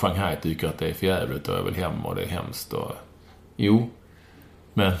månader i Shanghai tycker att det är förjävligt och är väl hem och det är hemskt och... Jo,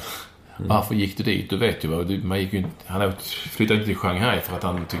 men varför gick du dit? Du vet ju vad, man gick ju inte, han flyttade inte till Shanghai för att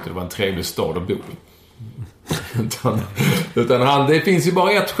han tyckte det var en trevlig stad att bo i. utan det finns ju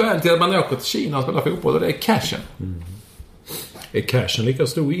bara ett skäl till att man åker till Kina och spelar fotboll och det är cashen. Är cashen lika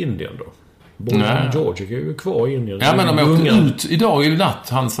stor i Indien då? George är ju kvar i Indien. Ja, men de åkte ut idag i natt.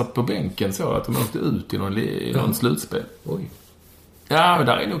 Han satt på bänken så att de åkte ut i någon slutspel. Oj. Ja, men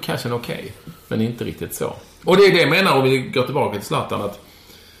där är nog cashen okej. Men inte riktigt så. Och det är det jag menar om vi går tillbaka till Zlatan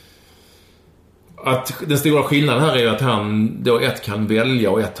att den stora skillnaden här är att han då kan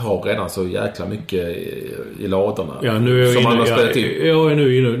välja och har redan så jäkla mycket i ladorna. Ja, nu är jag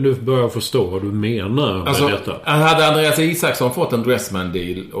nu börjar jag förstå vad du menar med alltså, detta. Hade Andreas Isaksson fått en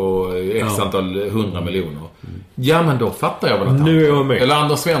Dressman-deal och x antal 100 miljoner. Ja, men då fattar jag väl att nu är jag med. Eller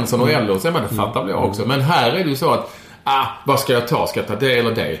Anders Svensson och Ello, så det fattar väl jag också. Men här är det ju så att vad ska jag ta? Ska jag ta det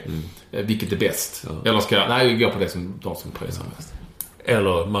eller det? Vilket är bäst? Eller ska jag gå på det som de som prisar mest?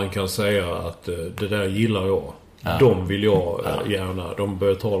 Eller man kan säga att det där gillar jag. Ja. De vill jag gärna. De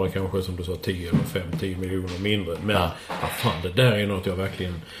betalar kanske som du sa 10 eller 5-10 miljoner mindre. Men fan, det där är något jag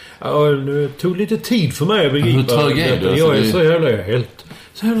verkligen... det tog lite tid för mig att begripa. Hur trög är du? Jag är så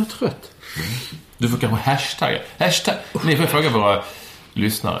jävla trött. Du får kanske hashtagga. Ni får fråga våra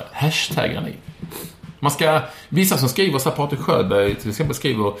lyssnare. Hashtaggar ni? Man ska... Vissa som skriver så här, Patrik Sjöberg till exempel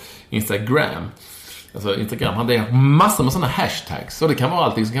skriver Instagram. Alltså Instagram, han har massor med sådana hashtags. Och det kan vara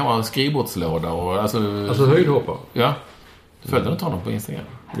allting som kan vara en skrivbordslåda och alltså höjdhoppar. Ja. Följer du inte honom på Instagram?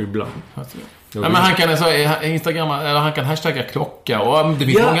 Ibland. Men han kan alltså Instagram, eller han kan hashtagga klocka och det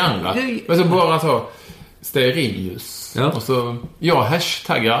finns många andra. Men så bara så stearinljus. Ja. Och så jag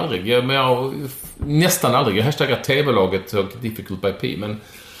hashtaggar aldrig, men jag nästan aldrig. Jag hashtaggar TV-laget och Difficult by P, men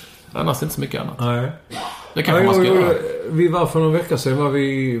annars inte så mycket annat. Nej. Det kan man ska göra. Vi var för någon vecka sedan var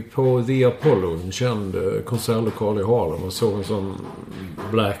vi på The Apollo, en känd konsertlokal i Harlem, och såg en sån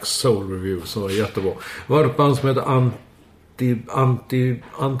Black Soul Review som var jättebra. Det var ett band som heter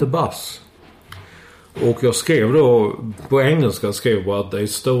Antibass. Och jag skrev då på engelska, skrev bara att they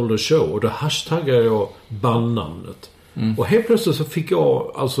stole the show, och då hashtaggade jag bandnamnet. Och helt plötsligt så fick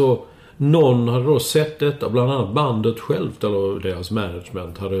jag alltså... Någon hade då sett detta, bland annat bandet självt eller deras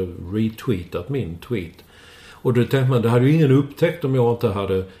management hade retweetat min tweet. Och då tänkte man, det hade ju ingen upptäckt om jag inte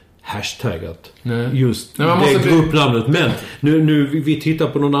hade hashtaggat just det gruppnamnet. Men nu vi tittar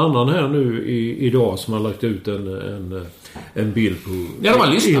på någon annan här nu idag som har lagt ut en bild på... Ja, det var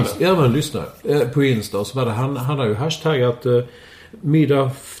en lyssnare. Ja, det var en lyssnare på Insta. Och så var det, han har ju hashtaggat...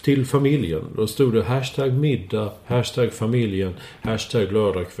 middag till familjen. Då stod det hashtag middag, hashtag familjen, hashtag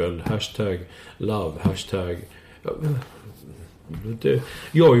lördagkväll, hashtag love, hashtag...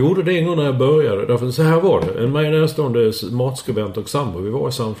 Jag gjorde det en gång när jag började. Därför så här var det. En mig närstående matskribent och sambo. Vi var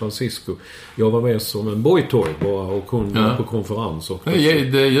i San Francisco. Jag var med som en boytoy bara och hon på konferens. Och det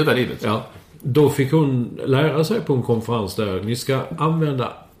gör det livet. Ja. Då fick hon lära sig på en konferens där ni ska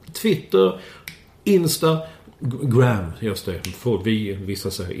använda Twitter, Insta, Gram, just det. Får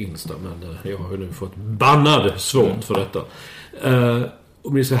vissa säger Insta, men jag har ju nu fått bannad svårt för detta.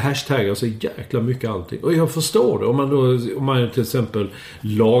 Om ni ska hashtagga så jäkla mycket allting. Och jag förstår det. Om man till exempel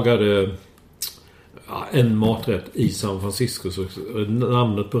lagade en maträtt i San Francisco. Så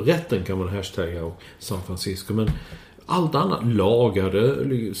namnet på rätten kan man hashtagga och San Francisco. Men allt annat lagade...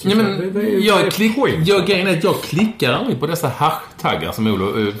 Grejen är att jag klickar aldrig på dessa hashtaggar som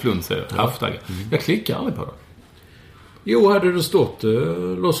Olof Lund säger. Hashtaggar. Jag klickar aldrig på det. Jo, hade det stått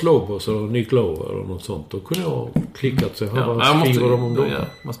Los Lobos eller Nick Lowe eller något sånt, då kunde jag klickat sig. Vad skriver de om då? Ja,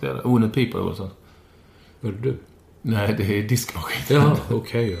 man spelar One People eller så. Var det du? Nej, det är diskmaskin. Ja,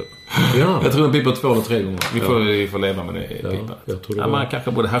 okej. Ja. Jag tror den piper 2 eller 3 gånger. Vi får leva med det. Jag tror det man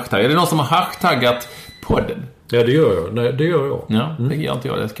kanske borde hashtagga. Är det någon som har hashtaggat podden? Ja, det gör jag. Nej, det gör jag. Ja, det gör inte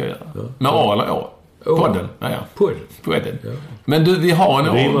jag. Det ska jag göra. Ja. Med A eller Å? Podden? Ja. Podden. Ja. Men du, vi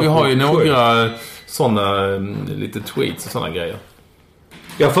har ju några sådana lite tweets och sådana grejer.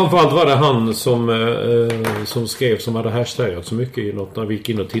 Ja, framförallt var det han som skrev, som hade hashtaggat så mycket i något när vi gick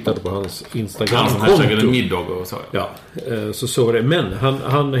in och tittade på hans Instagram. Han hashtagade middag och så. Ja, så såg det. Men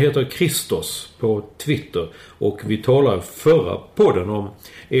han heter Christos på Twitter. Och vi talade förra podden om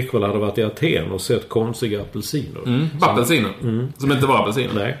Ekwall hade varit i Aten och sett konstiga apelsiner. Apelsiner? Som inte var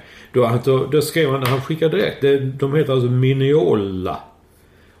apelsiner? Nej. Då skrev han skickade direkt. De heter alltså Miniola.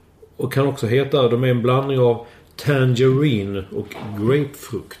 Och kan också heta, de är en blandning av tangerine och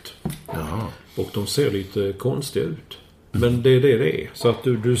grapefrukt. Jaha. Och de ser lite konstiga ut. Men det är det är. Så att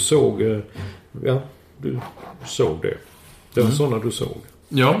du såg... du såg det. Det var sådana du såg.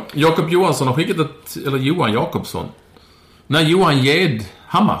 Ja, Jakob Johansson har skickat Johan Jakobsson. Nej, Johan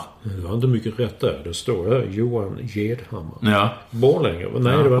Gedhammar. Det var inte mycket rätt där. Det står här Johan Gedhammar. Ja. Borlänge.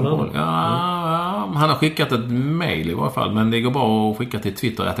 Nej, det var en annan. Ja, han har skickat ett mail i varje fall. Men det går bra att skicka till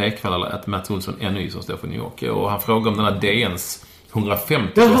Twitter att Ekwall eller att Mats Olsson NY som står för New York. Och han frågar om den här DNs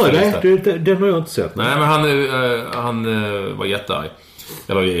 150. Jaha, den har jag inte sett. Nej, men han var jättearg.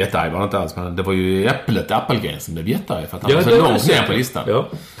 Eller jättearg var han inte alls. Men det var ju Appelgren som blev jättearg. För att han var så långt ner på listan. Ja.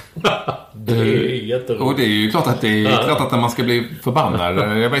 Det är jätteroligt. Och det är ju klart att att man ska bli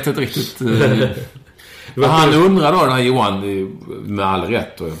förbannad. Jag vet inte riktigt. Han undrar då, den här Johan, med all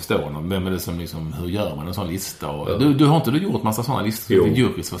rätt, och jag förstår honom, vem är det som liksom, hur gör man en sån lista? Och du har inte gjort massa såna listor? Jo.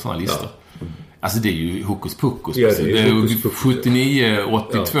 Jurys för såna listor. Ja. Alltså det är ju hokus pokus. Ja, det är ju 79,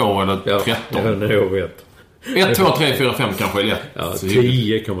 82 eller 13. Ja, jag vet. 1, 2, 3, 4, 5 kanske är lätt. Ja,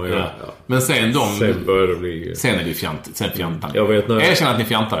 10 kan man göra. Ja. Men sen börjar det bli... Sen är det fjantar. Jag vet när... Jag känner att ni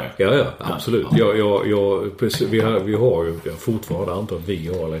fjantar er. Ja, absolut. Ja. Vi har ju fortfarande, antar att vi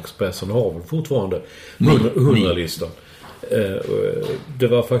har, Expressen har väl fortfarande 100-listan. Det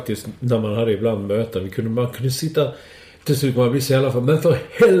var faktiskt när man hade ibland möten, man kunde sitta till slut, man blir så i alla fall, men för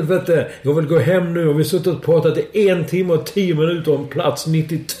helvete, jag vill gå hem nu, och vi suttit och pratat i 1 timme och 10 minuter om plats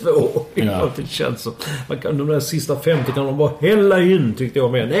 92. Ja. Det känns så. De där sista 50 kan de bara hälla in, tyckte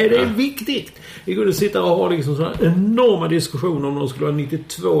jag med. Nej, det är viktigt. Vi kunde sitta och ha liksom sådana enorma diskussioner om de skulle vara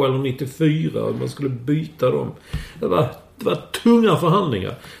 92 eller 94, och man skulle byta dem. Det var tunga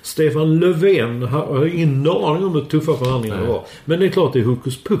förhandlingar. Stefan Löfven har ingen aning om hur tuffa förhandlingarna var. Men det är klart det är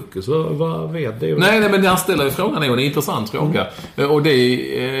hokus pokus. Vad vet det? Nej, men han ställer ju frågan, är en intressant fråga. Och det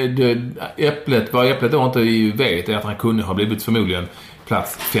är vad Äpplet då inte vet är att han kunde ha blivit förmodligen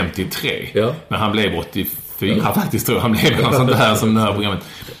plats 53. Ja. Men han blev 84 faktiskt, tror jag. Han blev något sånt här som det här programmet.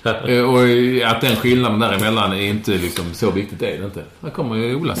 Och att den skillnaden däremellan är inte liksom så viktigt, är det inte. Här kommer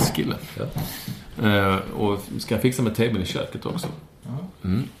ju Olas kille. Ja. Och ska jag fixa med tvn i köket också.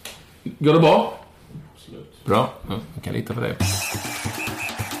 Går det bra? Absolut. Bra, jag kan lita på det.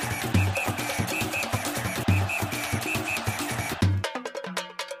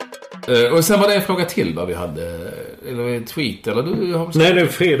 Och sen var det en fråga till vad vi hade, eller en tweet, eller du har... Nej, det är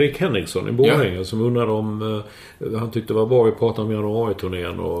Fredrik Henriksson i Borlänge som undrade om han tyckte det var bra att prata om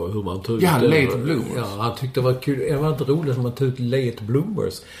januari-turnén och hur man tog ut Late Bloomers. Ja, han tyckte det var kul. Det var inte roligt att man tog ut Late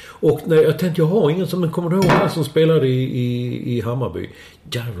Bloomers. Och jag tänkte, jag har ingen som kommer ihåg här som spelade i Hammarby.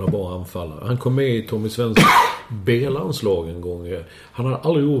 Jävla bra anfallare. Han kom med i Tommy Svenssons B-landslag en gång. Han har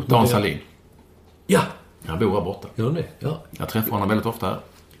aldrig gjort Dan Salin. Ja. Han bor här borta. Ja. Jag träffar honom väldigt ofta här.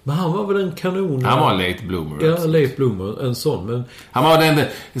 Men han var väl en kanon. Han var en late bloomer. Ja, late bloomer, en sån. Men... Han var den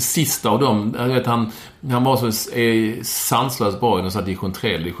sista av dem. Jag vet, han var så sanslös bra i något sånt division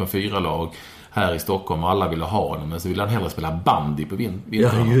 3, division 4-lag här i Stockholm. Alla ville ha honom, men så ville han hellre spela bandy på vintern.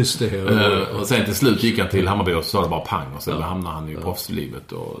 Ja, just det. Och sen till slut gick han till Hammarby och så sa det bara pang. Och så hamnade han i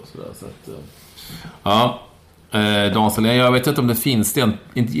proffslivet och sådär. Så att, Dansel, jag vet inte om det finns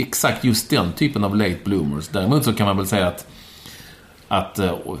inte exakt just den typen av late bloomers. Däremot så kan man väl säga att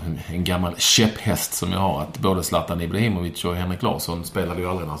en gammal käpphäst som jag har, att både Zlatan Ibrahimovic och Henrik Larsson spelade ju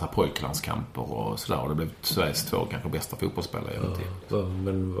aldrig några pojklandskamper och sådär, och det blev Sveriges 2 kanske bästa fotbollsspelare genom tiden.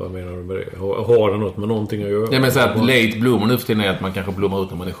 Men vad menar du med det? Har det något med någonting att göra? Jag menar så att late bloomer nu för tiden är att man kanske blommar ut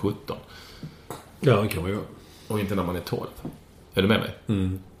när man är 17. Ja, det kan man göra. Och inte när man är 12. Är du med mig?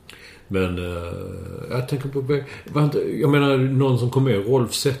 Mm. Men jag tänker på... Jag menar, någon som kom med,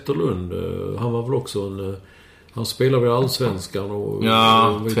 Rolf Zetterlund. Han var väl också en... Han spelar väl Allsvenskan och...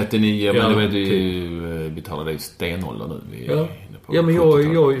 Ja, 39. Men det är ju... Vi talar det i stenålder nu. Ja, men jag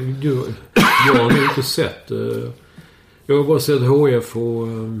har nog inte sett... Jag har bara sett HF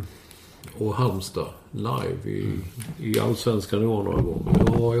och Halmstad live i Allsvenskan i år några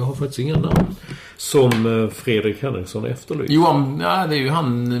gånger. Jag har faktiskt inga namn som Fredrik Henriksson efterlyst. Johan, det är ju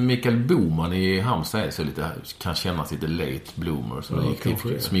han Mikael Boman i Halmstad, så lite, kan kännas lite late bloomer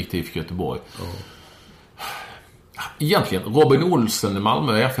som gick till Göteborg. Ja. Egentligen, Robin Olsen i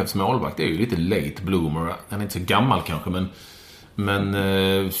Malmö FFs målvakt är ju lite late bloomer. Han är inte så gammal kanske,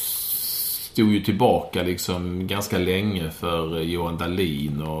 men stod ju tillbaka liksom ganska länge för Johan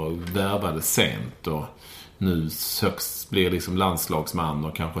Dahlin och värvade sent och nu blir liksom landslagsman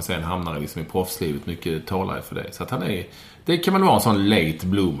och kanske sen hamnar liksom i proffslivet. Mycket talar för det. Så att det kan man vara en sån late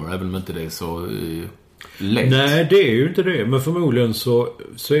bloomer, även om inte det är så late. Nej, det är ju inte det. Men förmodligen så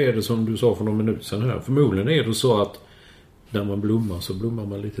är det som du sa för någon minut sedan här. Förmodligen är det så att när man blommar så blommar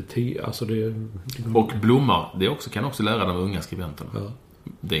man lite alltså och blommar, kan också lära de unga skribenterna. Ja.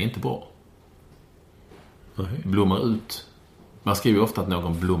 Det är inte bra. Nej. Blommar ut. Man skriver ju ofta att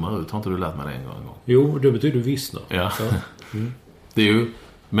någon blommar ut. Har inte du lärt mig det en gång? Jo, det betyder vissna. Ja. Mm. Det är ju...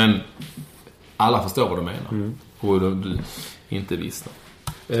 Men alla förstår vad du menar. Och du inte vissna.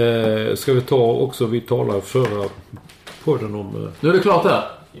 Ska vi ta också... Vi talar förra podden om... Nu är det klart här.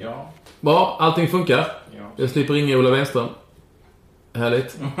 Ja. Bra, allting funkar. Ja. Jag slipper ringa Ola Wenström.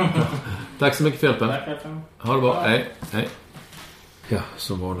 Härligt. Tack så mycket för hjälpen. Ha det bra. Hej. Ja,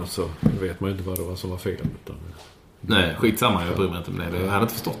 som vanligt så vet man inte vad det var som var fel. Utan... Nej, skitsamma. Jag bryr mig inte med det. Jag hade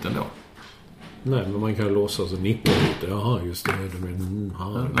inte förstått det ändå. Nej, men man kan låtsas och nicka lite. Jaha, just det.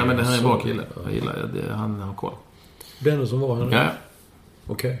 Nej, men det här är en bra kille. Jag gillar det. Han har koll. Denne som var här nu? Ja.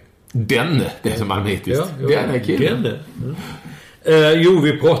 Okej. Denne, det är som magnetiskt. Denne killen. Denne.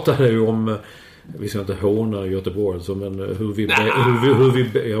 Vi pratade ju om... Vi ska inte håna Göteborg alltså, men hur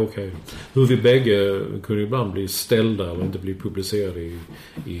vi bägge kunde ibland bli ställda eller inte bli publicerade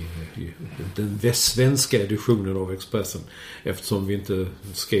i den svenska editionen av Expressen, eftersom vi inte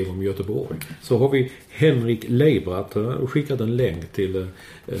skrev om Göteborg. Så har vi Henrik Leibrat och skickat en länk till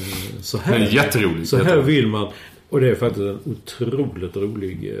så här. Det är jätteroligt. Så här vill man, och det är faktiskt en otroligt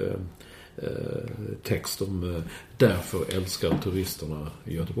rolig text om därför älskar turisterna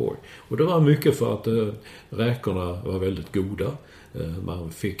i Göteborg. Och det var mycket för att räkorna var väldigt goda.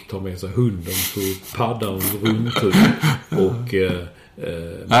 Man fick ta med sig hunden på paddan rundtur och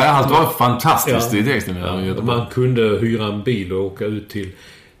allt var fantastiskt i texten. Man kunde hyra en bil och åka ut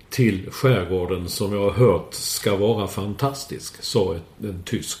till skärgården som jag har hört ska vara fantastisk, sa en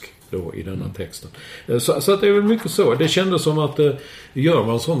tysk då i denna texten. Så att det är väl mycket så. Det kändes som att gör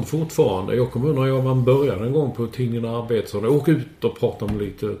man sånt fortfarande. Jag kommer när man började en gång på tidningen Arbete så åka ut och prata om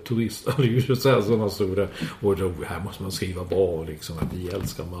lite turister eller just så här sådana stod det. Och då här måste man skriva bra liksom att vi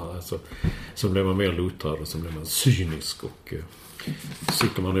älskar man. Alltså, så blir man mer luttrad och så blir man cynisk och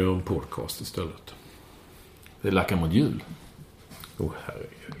sitter man och gör en podcast istället. Det lackar mot jul. Herregud.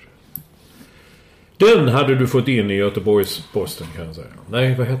 Den hade du fått in i Göteborgs-Posten kan jag säga.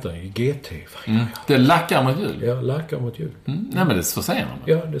 Nej, vad heter den? I GT. Det lackar mot jul. Ja, lackar mot jul. Nej, men det så säger man.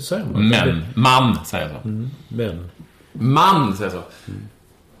 Ja, det säger man. Men, man säger så. Man säger så.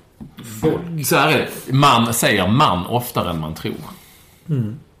 Folk. Så här är det. Man säger man oftare än man tror.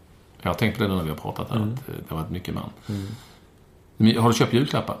 Jag har tänkt på det när vi har pratat här. Att det har varit mycket man. Har du köpt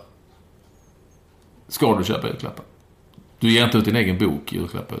julklappar? Ska du köpa julklappar? Du ger inte ut din egen bok i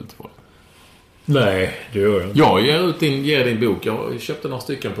julklappar till folk. Nej, det gör jag inte. Jag ger din bok. Jag köpte några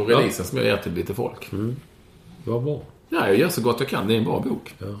stycken på releasen som jag ger till lite folk. Vad bra. Ja, jag gör så gott jag kan. Det är en bra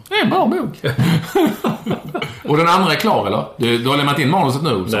bok. Ja. Det är en bra bok. Och den andra är klar, eller? Du har lämnat in manuset nu.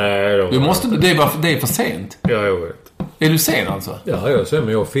 Så. Nej, då. Du måste, det är för sent. Ja, jag vet. Är du sen alltså? Ja, jag ser,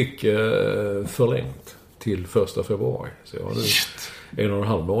 men jag fick förlängt till 1 februari. Så jag har nu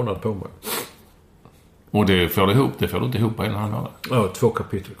 1,5 månad på mig. Och det får du ihop? Det får du inte ihop på 1,5 månad? Ja, 2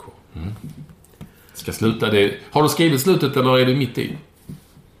 kapitel kvar. Ska sluta det. Har du skrivit slutet eller är du mitt i?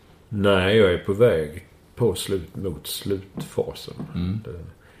 Nej, jag är på väg mot slutfasen.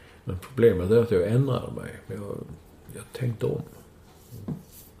 Men problemet är att jag ändrade mig. Jag tänkte om.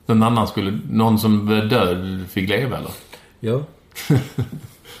 Någon som var död fick leva, eller? Ja.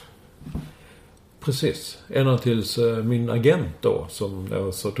 Precis. Ända tills min agent då, som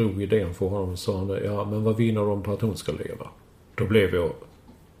jag så drog idén för honom, sa han, ja, men vad vinner de på att hon ska leva? Då blev jag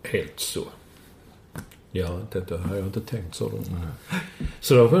helt så. Ja, det har jag inte tänkt så.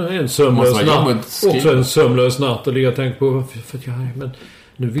 Så då var det en sömnlös natt. Också en sömnlös natt. Och jag tänkte på, för att men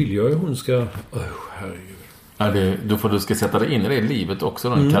nu vill jag ju hon ska... herregud. Ja, då får du ska sätta dig in i det livet också,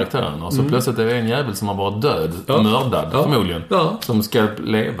 den karaktären. Och så plötsligt är det en jävel som har varit död, mördad förmodligen, som ska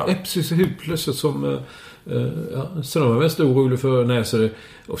leva. Precis, hur plötsligt som... sen var jag mest orolig för näsare.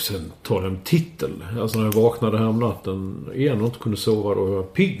 Och sen tar den titel. Alltså när jag vaknade här om natten igen och inte kunde sova då. Jag var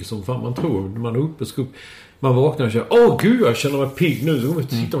pigg som fan man tror. Man är uppe, man vaknar och säger, gud jag känner mig pigg nu. Så kommer jag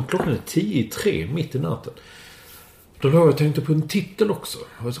titta om klockan är 10:03 mitt i natten. Då har jag tänkt på en titel också.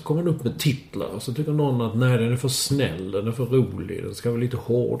 Och så kommer man upp med titlar. Och så tycker någon att nej, den är för snäll, den är för rolig, den ska vara lite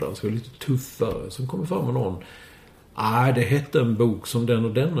hårdare, den ska vara lite tuffare. Så kommer fram med någon. Det hette en bok som den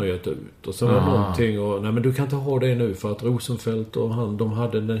och den har gett ut. Och så var det någonting och, nej men du kan inte ha det nu för att Rosenfeldt och de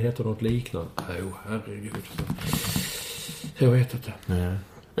hade, den heter något liknande. Herregud. Jag vet inte.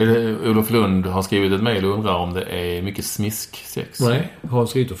 Olof Lund har skrivit ett mejl och undrar om det är mycket smisksex. Nej, har han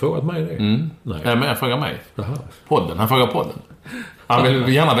skrivit och frågat mig det? Nej. Men jag frågar mig. Aha. Han frågar podden. Han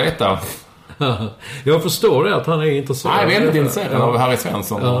vill gärna veta. Jag förstår det att han är intresserad. Nej, jag är väldigt intresserad av Harry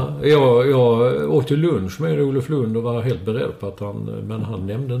Svensson. Jag åt ju lunch med Olof Lund och var helt beredd på att men han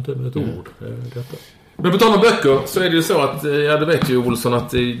nämnde inte med ett ord detta. Men på tal om böcker så är det ju så att, det vet ju Olsson att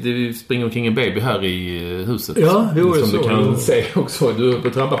det springer omkring en baby här i huset. Ja, det är som så. Du kan se också, du är på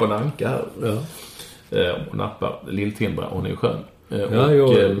trampa på en anka här. Ja. Och nappar Lill-Tindra, hon är ju skön.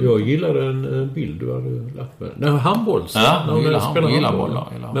 Jag gillade en bild du hade lagt med. Nej, handbolls. Ja, hon gillar bollar.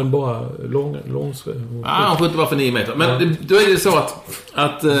 Men bara lång. Han får inte vara för 9 meter. Men då är det så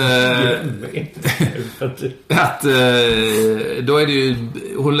att då är det ju,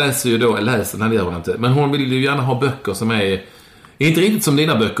 hon läser ju då, när det gör hon inte. Men hon vill ju gärna ha böcker som är inte riktigt som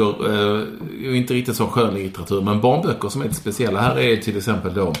dina böcker, inte riktigt som skönlitteratur, men barnböcker som är lite speciella. Här är till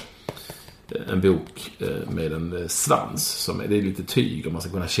exempel då en bok med en svans som det är lite tyg och man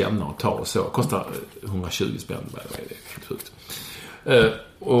ska kunna känna och ta och så. Kostar 120 spänn. Det är helt sjukt.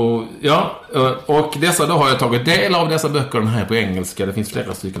 Och dessa då har jag tagit del av dessa böcker, den här på engelska. Det finns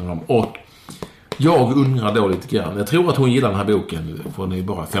flera stycken av dem. Och jag undrar då lite grann. Jag tror att hon gillar den här boken, för den är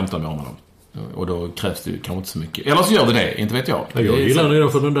bara 15 månader. Och då krävs det ju kanske inte så mycket. Eller så gör det det, inte vet jag. Jag gillar den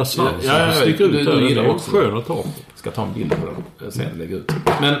redan för den där svansen. Ja, sticker ut du gillar också. Skön att ta. Ska ta en bild på den sen lägga ut.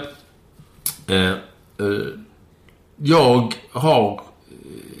 Men jag har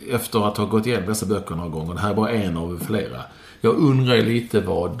efter att ha gått igenom dessa böcker några gånger, det här är bara en av flera, jag undrar lite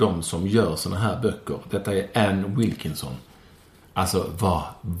vad de som gör såna här böcker, detta är Anne Wilkinson, alltså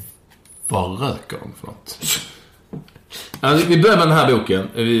vad röker de för något? Alltså, vi börjar med den här boken.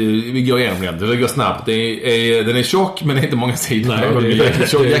 Vi går igenom den. Det går snabbt. Den är tjock, men det är inte många sidor. Nej,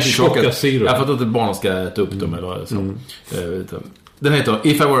 det är tjocka sidor. Jag fattar inte att barnen ska äta upp dem eller så. Den heter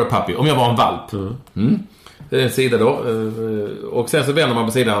If I Were a Puppy. Om jag var en valp. Det är en sida då. Och sen så vänder man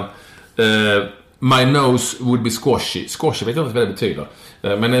på sidan. My nose would be squashy. Squashy, vet jag inte vad det betyder.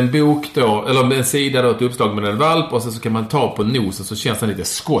 Men en bok då, eller en sida då, ett uppslag med en valp, och så kan man ta på nosen så känns den lite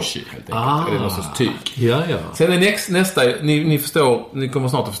squashy helt enkelt. Det är någon sorts tyg. Ja. Sen är nästa, ni förstår, ni kommer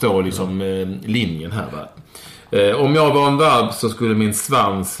snart att förstå liksom linjen här, va? Om jag var en valp så skulle min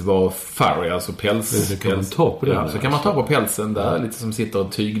svans vara furry, alltså päls. Det kan man ta på den. Ja, så kan man ta på pälsen där, lite som sitter en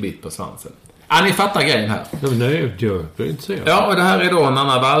tygbit på svansen. Ni fattar grejen här. Nej, jag blir inte säga. Ja, och det här är då en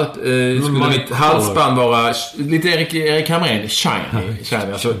annan valp. Skulle mitt halsband vara lite Erik Hamrén, shiny.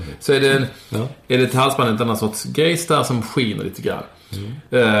 Alltså, så är det ett halsband, en annan sorts grejs där som skiner lite grann.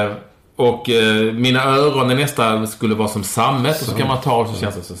 Och mina öron är nästa skulle vara som sammet. Och så kan man ta och så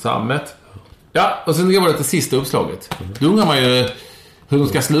känns det som sammet. Ja, och sen går det till sista uppslaget. Då undrar man ju hur de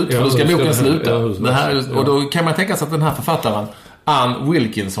ska sluta. Hur ska boken sluta? Det här, och då kan man tänka sig att den här författaren Anne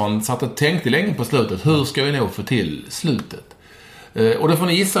Wilkinson satt och tänkte länge på slutet. Hur ska vi nog få till slutet? Och då får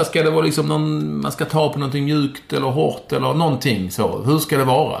ni gissa, ska det vara liksom man ska ta på någonting mjukt eller hårt eller någonting så. Hur ska det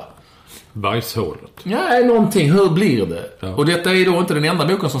vara? Bajshålet. Ja, någonting. Hur blir det? Ja. Och detta är då inte den enda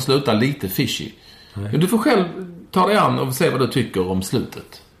boken som slutar lite fishy. Nej. Du får själv ta dig an och se vad du tycker om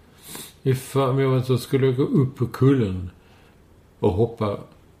slutet. Ifall jag så skulle jag gå upp på kullen och hoppa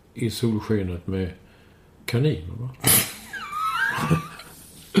i solskenet med kaninerna.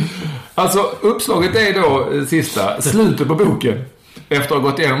 Alltså, uppslaget är då sista slutet på boken efter att ha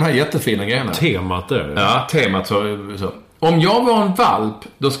gått igenom de här jättefina grejerna. Temat är det. Ja, temat så. Om jag var en valp,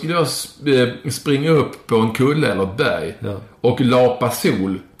 då skulle jag springa upp på en kulle eller ett berg och lapa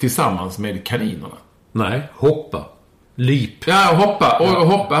sol tillsammans med kaninerna. Nej, hoppa. Lip. Ja,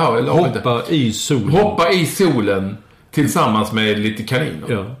 hoppa i solen. Hoppa i solen tillsammans med lite kaniner.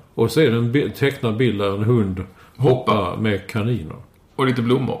 Ja. Och så är det en tecknad bild där en hund hoppar med kaniner. och lite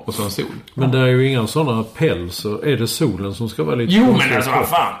blommor och så en sol. Men det är ju inga sådana päls, så är det solen som ska vara lite... Jo, men alltså vad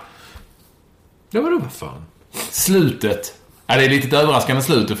fan. Ja, men vad fan. Slutet. Ja, det är lite överraskande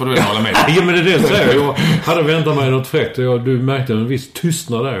slutet, får du väl hålla med. Ja, men det är det jag säger. Jag hade väntat mig något fräckt och du märkte en viss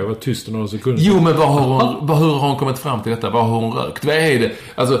tystnad där. Jag var tyst några sekunder. Jo, men hur har hon kommit fram till detta? Vad har hon rökt? Vad är det?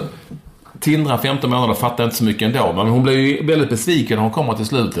 Alltså, Tindra 15 månader fattar inte så mycket ändå. Men hon blir ju väldigt besviken när hon kommer till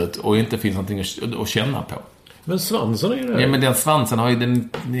slutet och inte finns någonting att känna på. Men svansen är ju det. Ja, men den svansen har ju den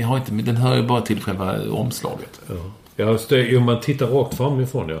hör ju bara till själva omslaget. Ja, om man tittar rakt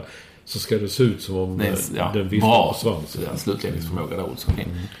framifrån, ja, så ska det se ut som om den viftar på svansen. Ja, slutledningsförmåga där, Olsson.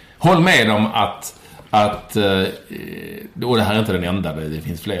 Håll med om att och det här är inte den enda, det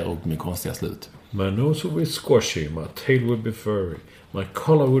finns fler och med konstiga slut. My nose would be squashy, my tail would be furry, my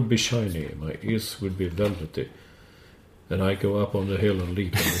collar would be shiny, my ears would be velvety, and I go up on the hill and leap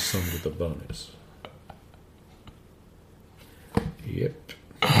in the sun with the bunnies. Yep.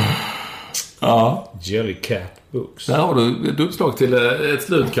 Ja. Jellycat Books. Där har du ett uppslag till ett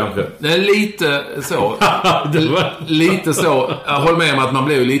slut kanske. Det är lite så. Lite så. Jag håller med om att man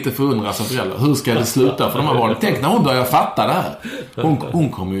blir ju lite förundrad som förälder. Hur ska det sluta för de här barnen? Tänk när hon börjar fatta det här.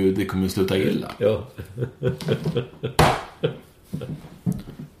 Det kommer ju sluta illa. Ja.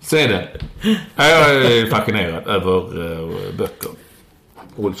 Så är det. Jag är fascinerad över böcker.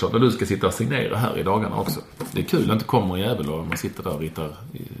 Olsson, och du ska sitta och signera här i dagarna också. Det är kul att det inte kommer en jävel och man sitter där och ritar.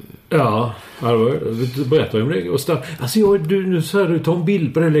 Ja, berätta om det. Alltså nu säger du ta en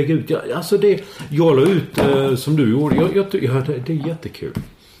bild på det och lägga ut. Alltså det, jag la ut som du gjorde. Det är jättekul.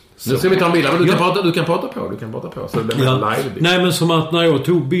 Nu ska vi ta en bild. Men du kan prata på. Så det blir live. Nej, men som att när jag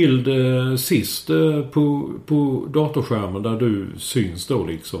tog bild sist på datorskärmen där du syns då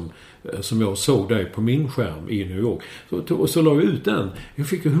liksom, som jag såg dig på min skärm i New York. Så la jag ut den. Jag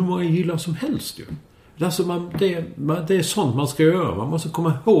fick ju hur många gillar som helst ju. Alltså det är sånt man ska göra. Man måste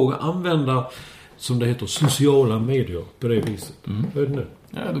komma ihåg att använda, som det heter, sociala medier på det viset. Vad är det nu?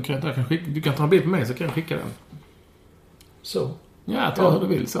 Ja, du kan ta en bild på mig så kan jag skicka den. Så. Ja, ta hur du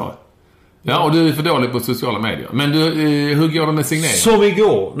vill så. Ja, och du är för dålig på sociala medier. Men hur går det med signering? Som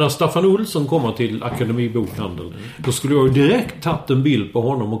igår, när Staffan Olsson kommer till Akademi Bokhandel, då skulle jag direkt tagit en bild på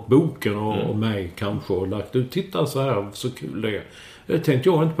honom och boken och mig kanske och lagt ut. Titta så här, så kul det är. Det tänkte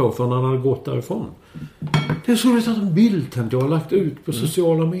jag inte på förrän han hade gått därifrån. Det skulle jag tagit en bild, tänkte jag, och lagt ut på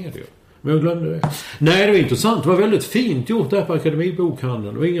sociala medier. Men jag glömde det. Nej, det var intressant. Det var väldigt fint gjort där på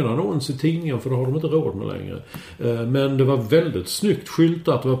Akademibokhandeln. Det var ingen annons i tidningen, för det har de inte råd med längre. Men det var väldigt snyggt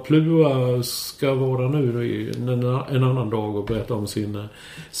skyltat. Det var Plua ska vara nu en annan dag och berätta om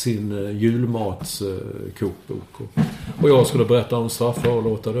sin julmatskokbok. Och jag skulle berätta om straffar och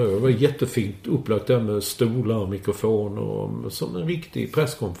låta det. Det var jättefint upplagt där med stolar och mikrofon och som en riktig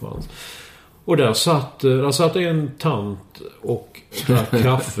presskonferens. Och där satt en tant och drack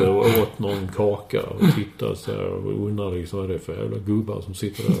kaffe och åt någon kaka och tittade så här och undrade liksom vad det är för jävla gubbar som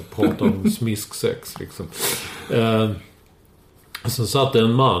sitter där och pratar om smisksex liksom. Sen satt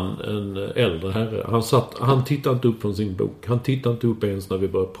en man, en äldre herre. Han tittade inte upp från sin bok. Han tittade inte upp ens när vi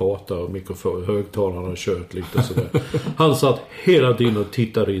började prata och mikrofon, högtalarna kört lite sådär. Han satt hela tiden och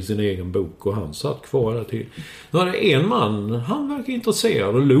tittade i sin egen bok och han satt kvar hela tiden. Nu var det en man, han verkar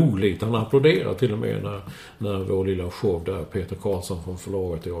intresserad och log lite. Han applåderade till och med när vår lilla show där, Peter Karlsson från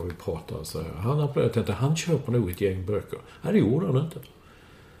förlaget och jag vill prata. Så han applåderade, tänkte han köper nog ett gäng böcker. Nej, det gjorde han inte.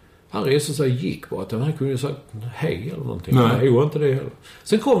 Han reste sig och gick bara att han kunde sagt hej eller någonting. Nej, jag gjorde inte det heller.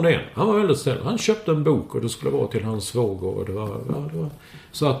 Sen kom det en. Han var väldigt snäll. Han köpte en bok och det skulle vara till hans svåger. Och det var.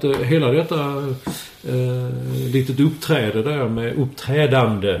 Så att hela detta litet uppträde där med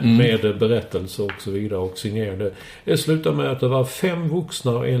uppträdande med berättelser och så vidare och signerade. Det slutade med att det var 5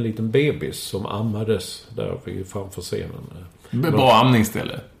 vuxna och en liten bebis som ammades där framför scenen. Bra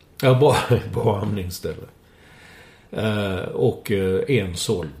amningsställe. Ja, bra amningsställe. Och en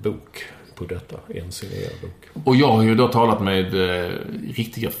såld bok på detta, en signerad bok. Och jag har ju då talat med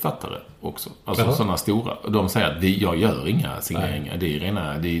riktiga författare också, alltså sådana stora. Och de säger att jag gör inga signeringar. Det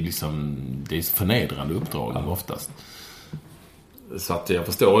är förnedrande uppdrag oftast. Så att jag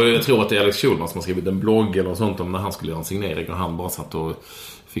förstår, jag tror att det är Alex Schulman som har skrivit en blogg eller sånt om när han skulle göra en signering och han bara satt och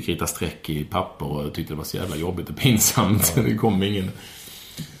fick rita streck i papper och tyckte det var så jävla jobbigt och pinsamt. Det kom ingen.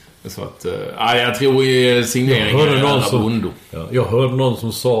 Så att, jag tror signeringen är bondo. Jag hörde någon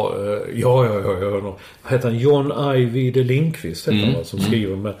som sa, jag hörde någon, heter han John Ajvide Lindqvist som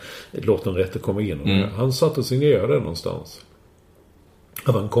skriver med låten rätt att komma in. Han satt och signerade någonstans.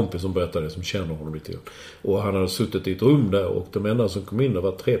 Det var en kompis som berättade det, som känner honom lite. Och han hade suttit i ett rum där och de enda som kom in där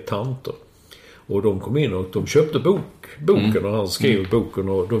var 3 tanter. Och de kom in och de köpte boken och han skrev boken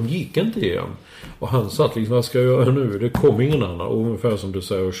och de gick inte igen. Och han satt liksom, vad ska jag göra nu? Det kom ingen annan. Och ungefär som du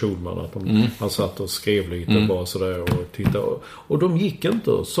säger, Schulman, att han satt och skrev lite bara sådär och tittade. Och de gick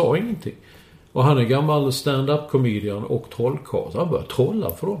inte och sa ingenting. Och han är gammal stand-up-komedian och trollkarl. Han började trolla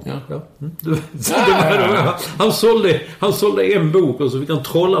för dem. Han sålde en bok och så fick han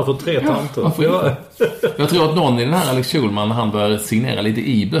trolla för 3 tanter. Jag tror att någon i den här Alex Schulman, han började signera lite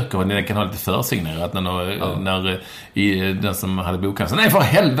i böcker. Och den kan ha lite försignerat när i den som hade bokhandeln. Nej, för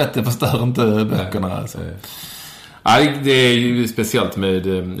helvete, förstör inte böckerna. Alltså. Nej, det är ju speciellt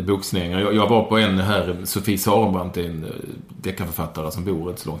med boxningar. Jag var på en här, Sofie Sarenbrant, en deckarförfattare som bor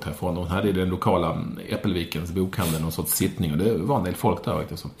inte så långt härifrån. Hon hade i den lokala Äppelvikens bokhandel någon sorts sittning. Och det var en del folk där, vet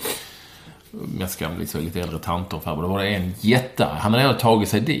du, som mest gamla, lite äldre tanter och farbror. Då var det en jätte. Han hade tagit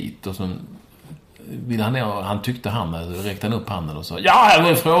sig dit och så ville han tyckte räckte han upp handen och sa: ja, jag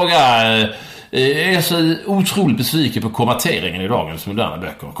vill fråga, jag är så otroligt besviken på kommateringen i dagens moderna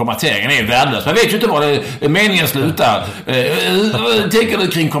böcker. Kommateringen är värdelös. Man vet ju inte vad det meningen slutar. Tänker du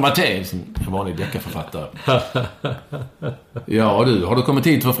kring kommatering? En vanlig deckarförfattare. Ja, du, har du kommit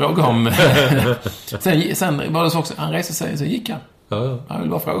hit för att fråga om... sen var det så också, han reste sig, så gick han. Han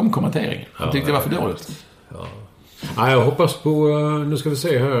ville bara fråga om kommateringen. Han tyckte det var för dåligt. Ja. Ja, jag hoppas på, nu ska vi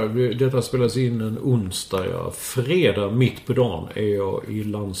se här, detta spelas in en onsdag, fredag mitt på dagen är jag i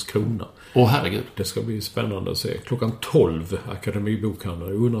Landskrona. Herregud. Det ska bli spännande att se. 12:00,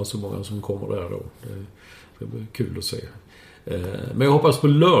 Akademibokhandeln. Jag undrar så många som kommer där då. Det ska bli kul att se. Men jag hoppas på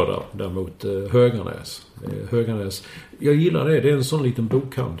lördag däremot, Höganäs. Jag gillar det är en sån liten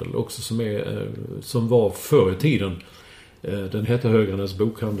bokhandel också som var förr i tiden. Den hette Höganäs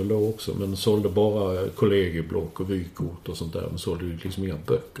bokhandel då också, men sålde bara kollegieblock och vykort och sånt där. Men sålde ju liksom inga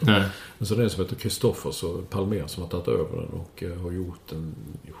böcker. Nej. Men så det är som heter Kristoffers och Palmer som har tagit över den och har gjort en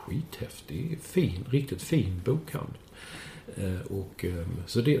skithäftig, riktigt fin bokhandel.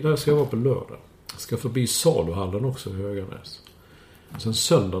 Så där ska jag vara på lördag. Jag ska förbi Saluhallen också i Höganäs. Sen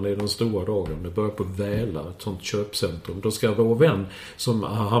söndagen är den stora dagen. Det börjar på Väla, ett sånt köpcentrum. Då ska vår vän,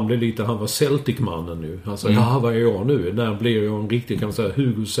 han var Celtic-mannen nu. Han sa, vad är jag nu? När blir jag en riktig, kan man säga,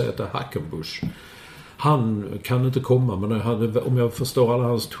 Hugo Z. Hackenbusch. Han kan inte komma, men om jag förstår alla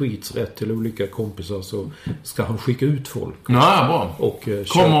hans tweets rätt till olika kompisar så ska han skicka ut folk. Ja, bra. Och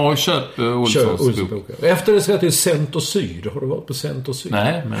kom och köp Olssons bok. Efter det ska jag till Center Syd. Har du varit på Center Syd?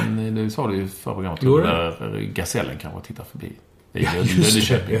 Nej, men det sa du ju förra programmet. Där Gasellen kanske tittar förbi.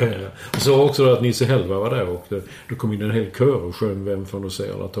 Och så också att Nisse Hellberg var där och då kom in en hel kör och sjöng Vem får nu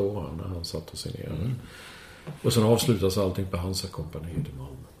se alla tårar när han satt och signerade. Och sen avslutas allting på Hansa-kompaniet i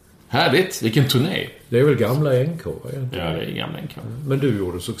Malmö. Härligt, vilken turné. Det är väl gamla NK, va? Ja, det är gamla NK. Men du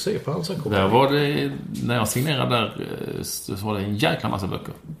gjorde succé på Hansa-kompaniet. Där var det, när jag signerade där så var det en jäkla massa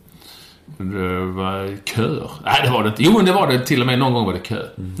böcker. Det var köer. Nej, det var det inte. Jo, men det var det till och med, någon gång var det kö.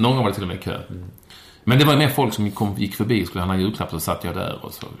 Någon gång var det till och med kö. Men det var mer folk som gick förbi. Skulle han ha julklapp så satt jag där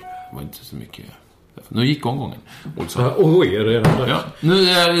och så det var inte så mycket. Nu gick omgången. Är det redan där? Ja. Nu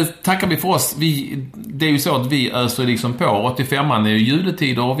tackar vi för oss. Det är ju så att vi öser liksom på. 85an är ju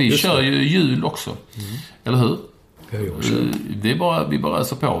juletider och vi kör ju jul också. Eller hur? Vi bara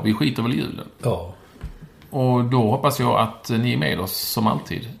öser på. Vi skiter väl i julen. Ja. Och då hoppas jag att ni är med oss som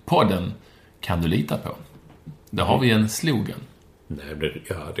alltid. Podden kan du lita på. Där har vi en slogan. Nej,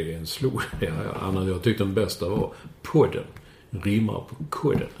 det är en slogan. Anna, jag tyckte den bästa var podden. Rimmar på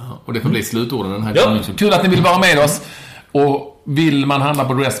kodden. Och det får bli slutorden den här gången. Kul att ni vill vara med oss. Och vill man handla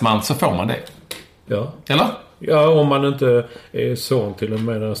på Dressman så får man det. Ja. Eller? Ja, om man inte är son till en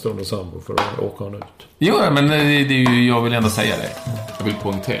mednärstående sambo för då åker han ut. Jo, men det är ju, jag vill ändå säga det. Jag vill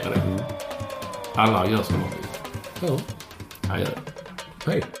poängtera det. Alla gör som de vill. Ja. Jag gör det.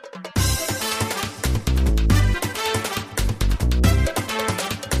 Hej.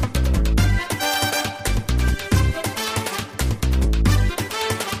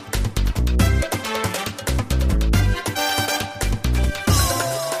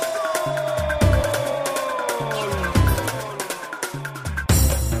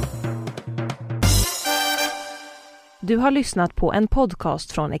 Du har lyssnat på en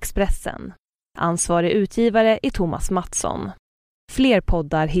podcast från Expressen. Ansvarig utgivare är Thomas Mattsson. Fler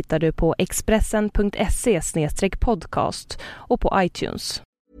poddar hittar du på expressen.se/podcast och på iTunes.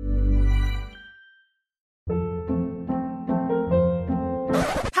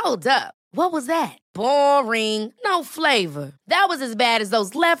 Hold up. What was that? Boring. No flavor. That was as bad as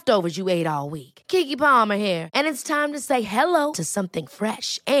those leftovers you ate all week. Keke Palmer here, and it's time to say hello to something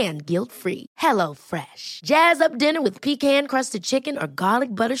fresh and guilt-free. Hello Fresh. Jazz up dinner with pecan-crusted chicken or garlic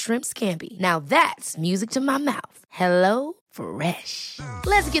butter shrimp scampi. Now that's music to my mouth. Hello Fresh.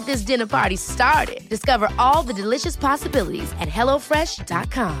 Let's get this dinner party started. Discover all the delicious possibilities at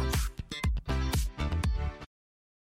hellofresh.com.